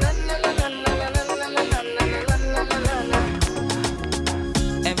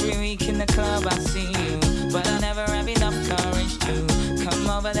 Every week in the club I see you, but I never have enough courage to come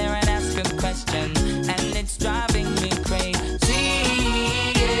over there and ask a question, and it's driving me crazy.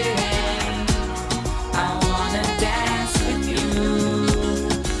 Yeah. I wanna dance with you,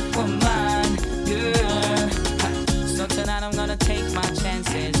 woman, girl. So tonight I'm gonna take my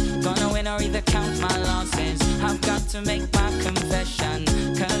chances, gonna win or either count my losses. I've got to make my confession,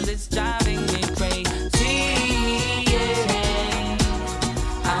 'cause it's driving me crazy. Yeah.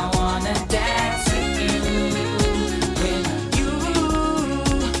 I wanna dance with you,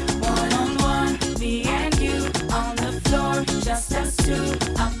 one on one, me and you on the floor, just us two,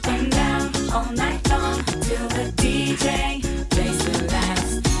 up and down, all night long, till the DJ plays the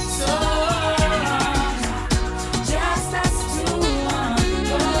last song. Just us two on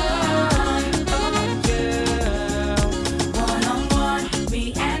one, oh girl, one on one, me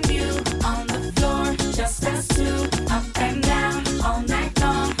and you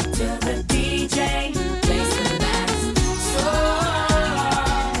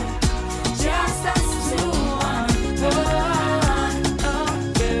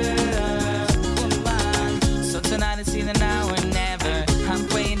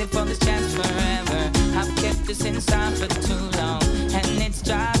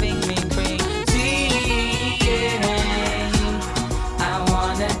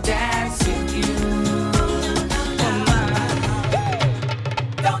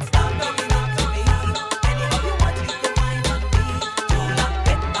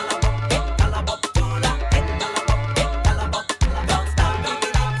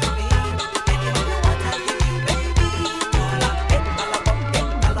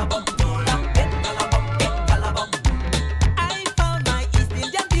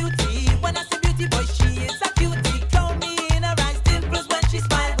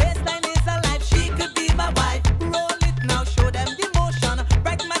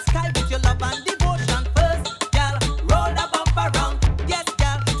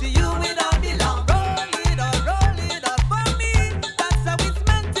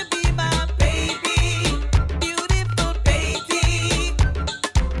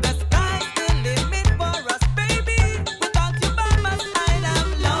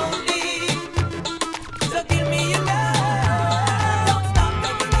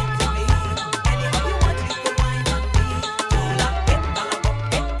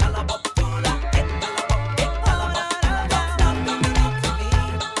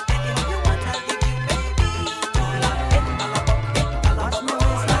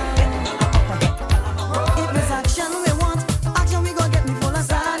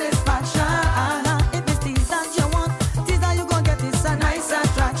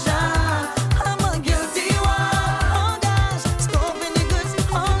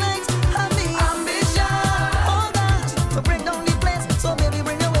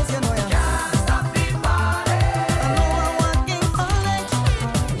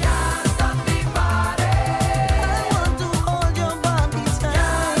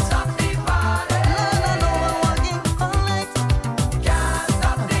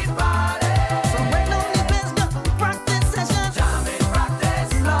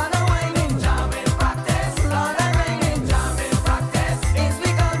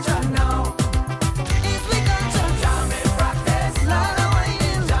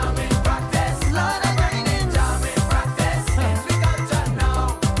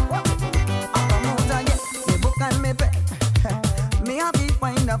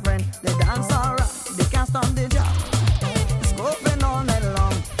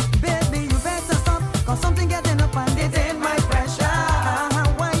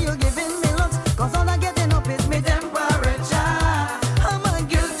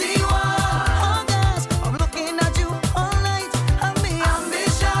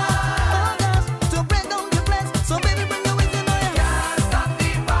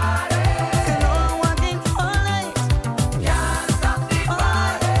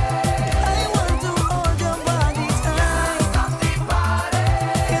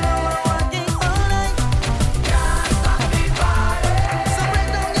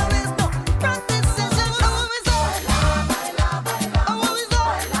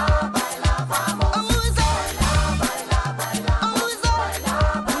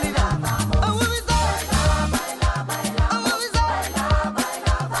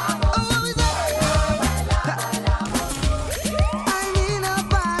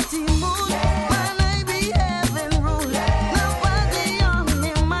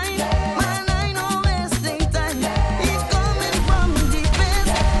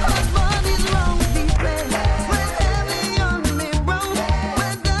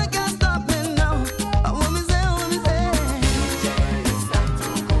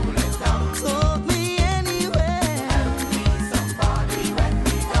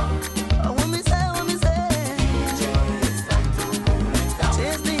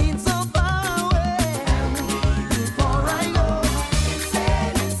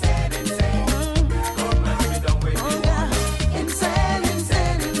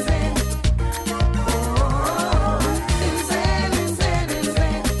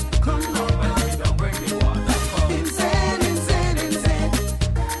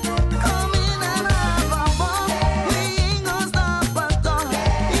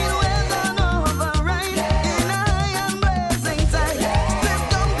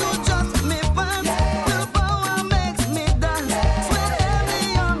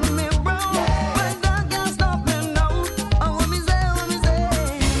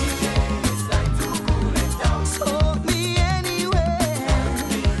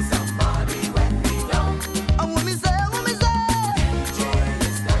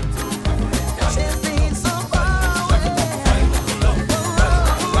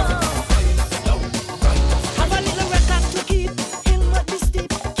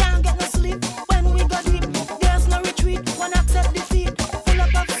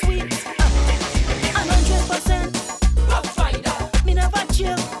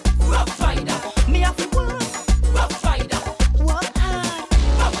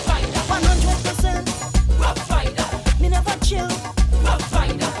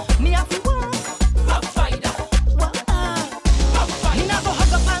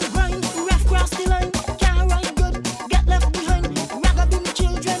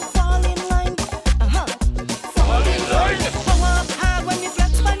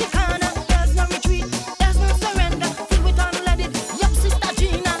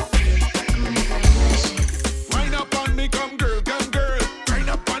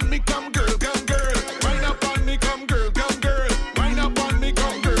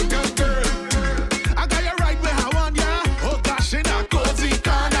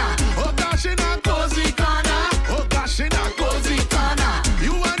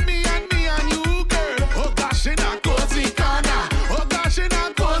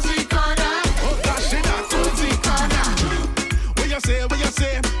you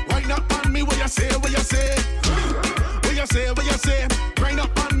say? Wind up on me, what you say, what you say? What you say, what you say? Grind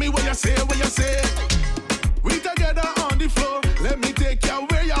up on me, what you say, what you say? We together on the floor, let me take you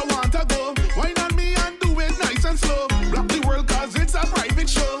where you want to go. Wine on me and do it nice and slow. Block the world cause it's a private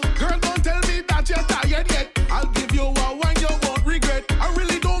show. Girl, don't tell me that you're tired yet. I'll give you a wine you won't regret. I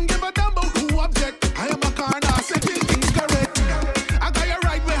really don't give a damn about who object. I am a corner, setting things correct. I got you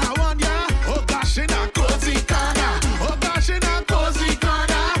right where I want ya. Oh gosh, in a cozy corner. Oh gosh, in a cozy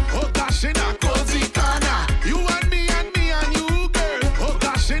corner. Oh gosh, in a cozy corner. You and me and you, girl. Oh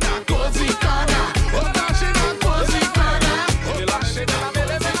gosh, in a cozy corner. Oh gosh, in a cozy corner. Oh gosh, in a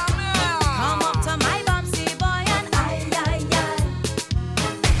Come up to my bumpsy boy and I.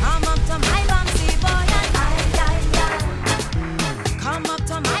 Come up to my bumpsy boy and I. Come up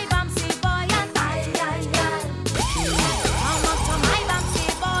to my bumpsy boy and I. Come up to my bumpsy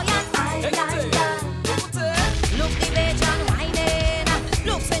boy and I. Look the Bajan whining,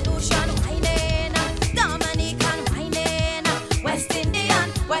 look St. Lucian whining, Dominican whining, West Indian.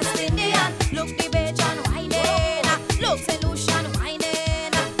 Look the Bajan whining, look St. Lucian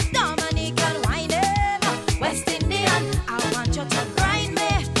whining, Dominican whining, West Indian. I want you to grind me.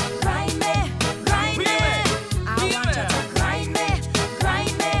 I want you to grind me.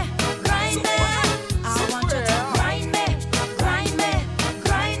 I want you to grind me.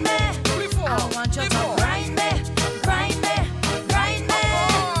 I want you to grind me.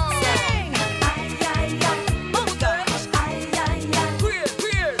 Sing. Oh gosh.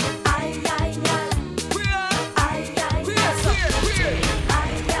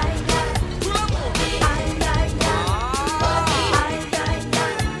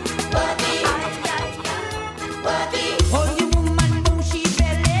 Hold your woman, move she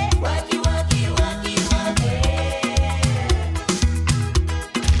belly. Work it.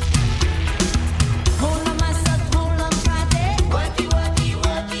 Hold on my son, hold on Friday. Work it.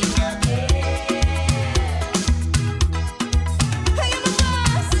 Hey, my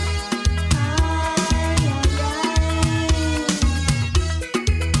boss.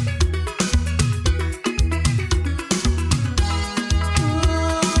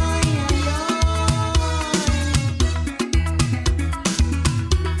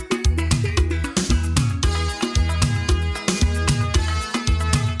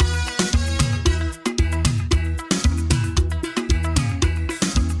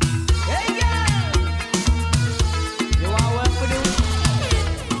 Hey, girl. You want work for this?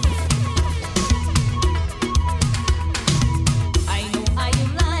 I know I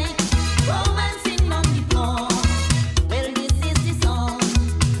like romancing on the floor. Well, this is the song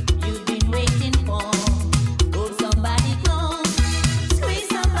you've been waiting for. Hold somebody close, squeeze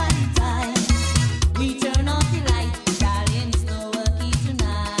somebody tight. We turn off the light, darling, it's no worky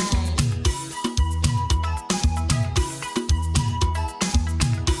tonight.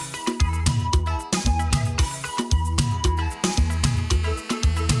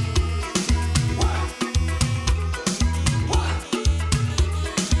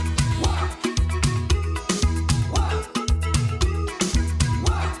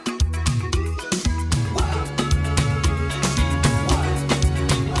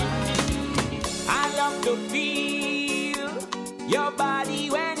 I love to feel your body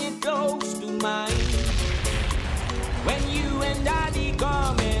when it close to mine. When you and I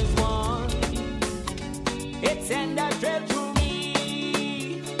become as one, it sends a thrill through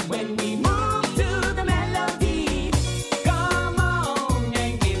me. When we move to the melody, come on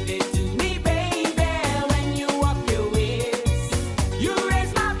and give it to me, baby. When you walk your waist, you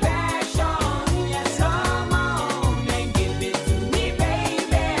raise my passion. Yes, come on and give it to me,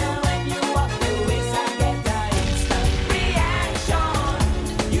 baby. When you walk your waist, I get an instant reaction.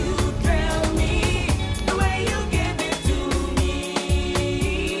 You thrill me the way you give it to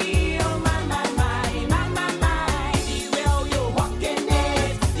me. Oh my. The way how you walking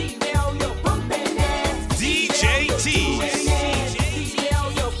it, the way how you pumping it, DJ T. the way how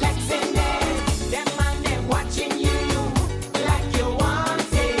you flexing it. Them man them watching you like you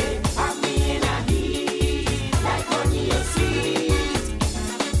want it. I'm me in a heat like honey you sweet.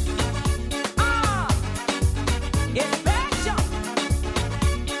 It's passion.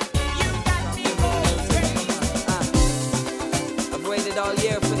 You got me going crazy. I've waited all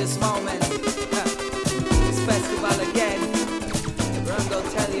year for this moment. This festival again. Run, go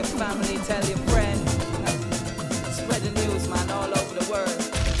tell your family, tell your friend. Spread the news, man, all over the world.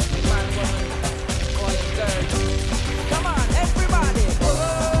 Man, woman, boy, and girl. Come on, everybody.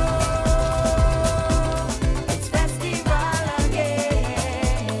 It's festival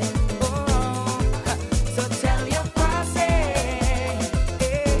again. So tell your posse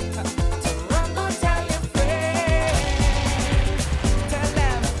to run, go tell your friend.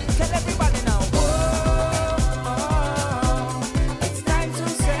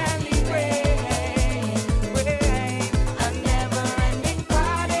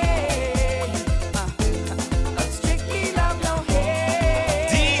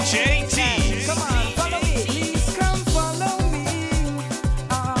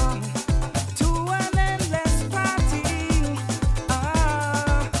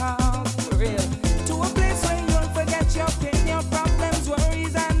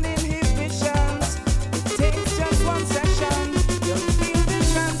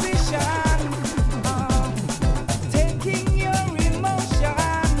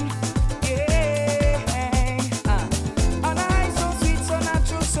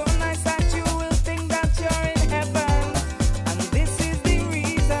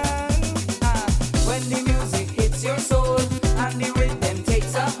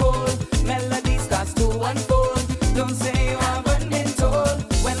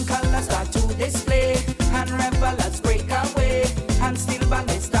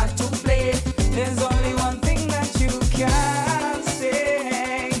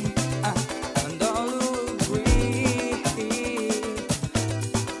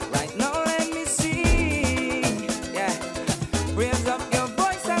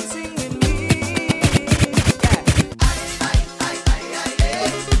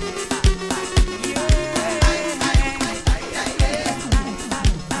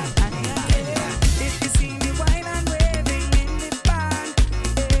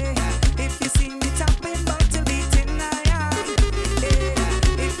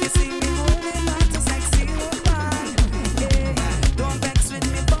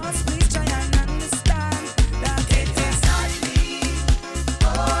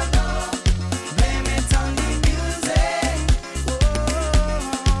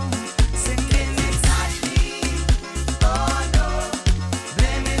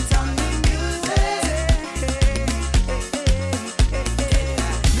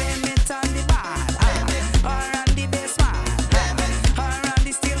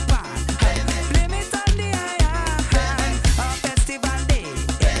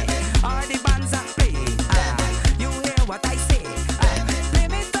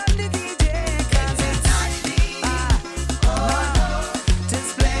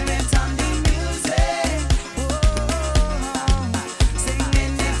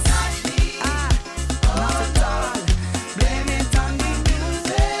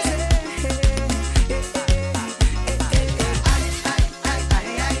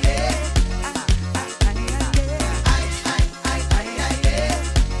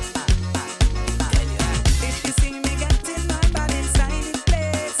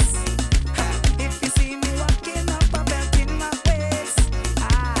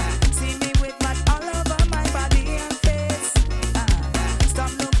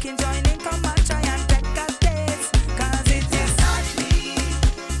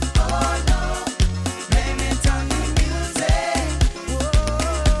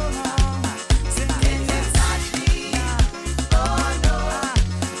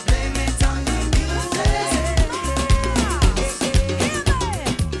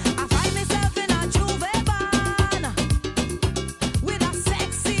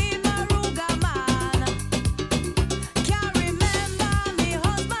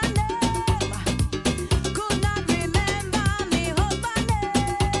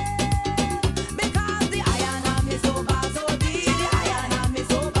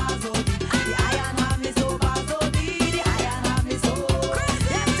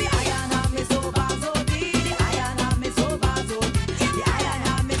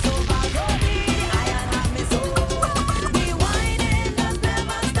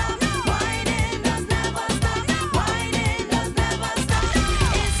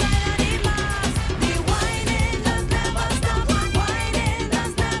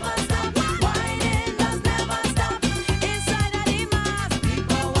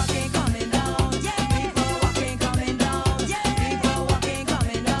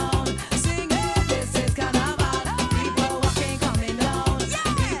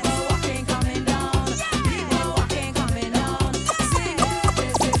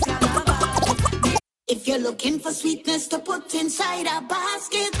 looking for sweetness to put inside a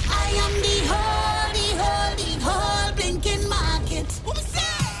basket, I am the whole blinking market.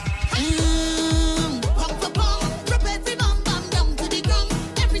 Pump for pump, drop every bum bum down to the ground.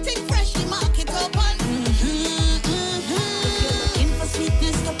 Everything fresh, the market open. If you're looking for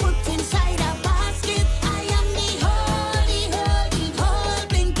sweetness to put inside a basket, I am the whole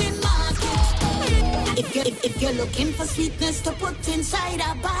blinking market. If you're looking for sweetness to put inside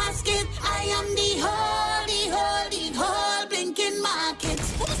a basket, I am the whole blinking market.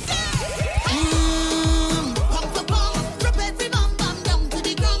 Pump for pump, drop every bum bum down to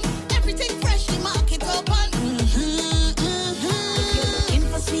the ground. Everything fresh, the market open. If you're looking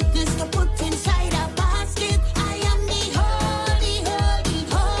for sweetness to put inside a basket, I am the whole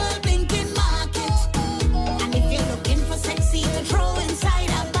blinking market. And if you're looking for sexy to throw inside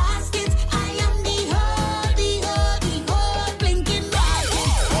a basket, I am the whole blinking market.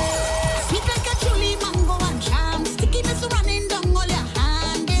 Sweet like a truly mango and jam, stickiness running down all your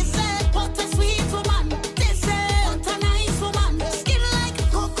hand. They say, what a sweet woman. They say, what a nice woman. Skin like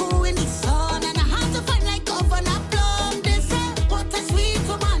cocoa in the sun, and a heart to find like governor plum. They say, what a sweet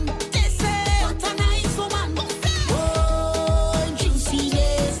woman. They say, what a nice woman. Oh,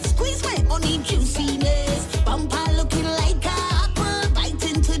 juiciness, squeeze my honey juiciness. Bumper looking like a apple, bite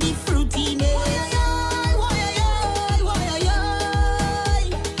into the fruitiness.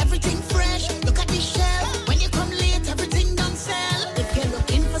 Everything fresh, look at the shelf. When you come late, everything done sell. If you're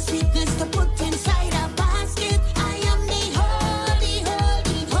looking for sweetness to put inside a basket, I am the whole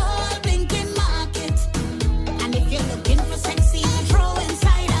blinking market. And if you're looking for sexy to throw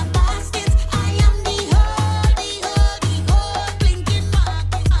inside a basket, I am the whole blinking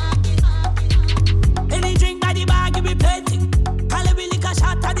market. Any drink by the bag, give me plenty. Calibre liquor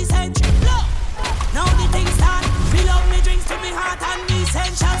shot at the century. Look, now the thing start. Fill up me drinks to me heart and me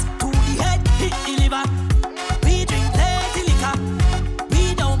essentials. To the head, hit the liver. We drink plenty liquor.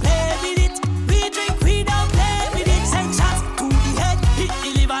 We don't play with it. We drink, we don't play with it. Essentials. To the head, hit the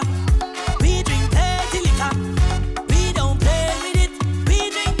liver. We drink plenty liquor. We don't play with it. We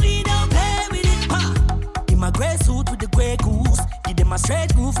drink, we don't play with it. Ha! In my grey suit with the grey goose. Give them a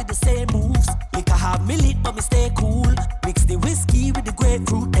straight groove with the same moves. Liquor have me lit, but me stay cool. Mix the whiskey with the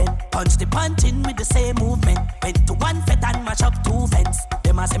grapefruit, then punch the punch in with the same movement. Went to one fet and mash up two vents.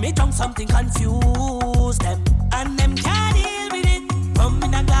 Them a say me drunk something confuse them, and them can't deal with it. Rum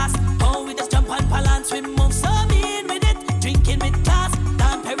in a glass, oh we just jump and balance, we move so mean with it. Drinking with class,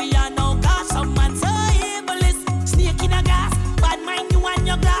 Dan Perry and no gas. Some man so ableist, snake in a glass. Bad mind you and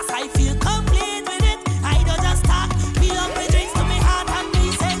your glass, I feel complete with it. I don't just talk, fill up the drinks to me heart and me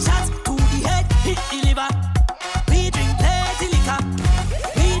essentials. To the head, hit the liver. We drink plenty liquor.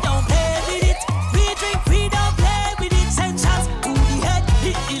 We don't play with it. We drink, we don't play with it. Essentials. To the head,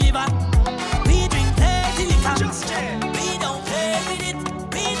 hit the liver. We drink plenty liquor. We don't play with it.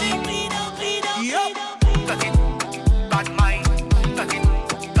 We drink, we don't. Got it, bad mind. Got it,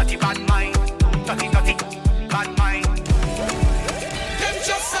 bad mind. Got it, bad mind. Them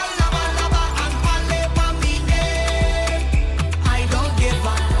just a lava and ballet for me, I don't give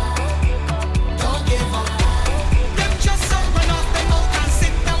up. Don't give up. Them just a run off them out and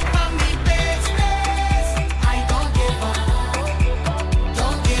sit down for me business. I don't give up.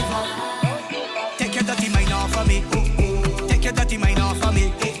 Don't give up. Take your dirty mind off of me. Take your dirty mind off of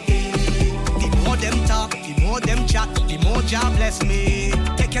me. The more them talk, the more them chat, the more Jah bless me.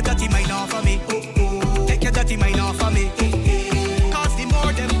 Take your dirty mind off of me. Take your dirty mind off of me. Cause the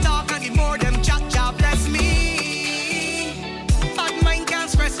more them talk and the more them chat, Jah bless me. Bad mind can't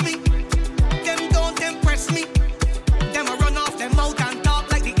stress me. Them don't impress me. Them a run off them mouth and talk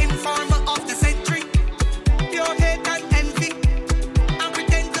like the informer of the century. Pure hate and envy and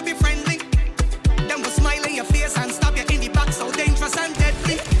pretend to be friendly. Them will smile in your face and stab you in the back, so dangerous and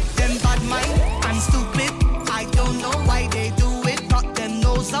deadly. Them bad mind and stupid. I don't know why they do it. Got them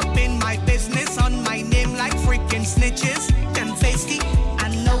nose up in my business, on my name like freaking snitches. Them feisty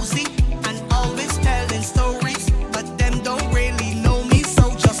and nosy and always telling stories, but them don't really know me,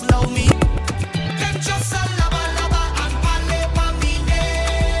 so just love me. Them just a lava and ballet for me,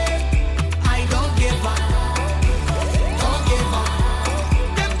 I don't give up. Don't give up.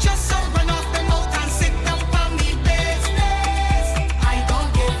 Them just a run off them out and sit down for me business. I don't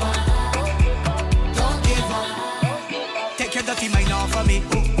give up. Don't give up. Take your dirty mind off of me.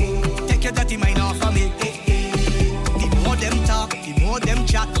 Take your dirty mind off of me. The more them talk, the more them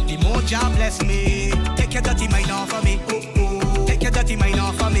chat, the more Jah bless me.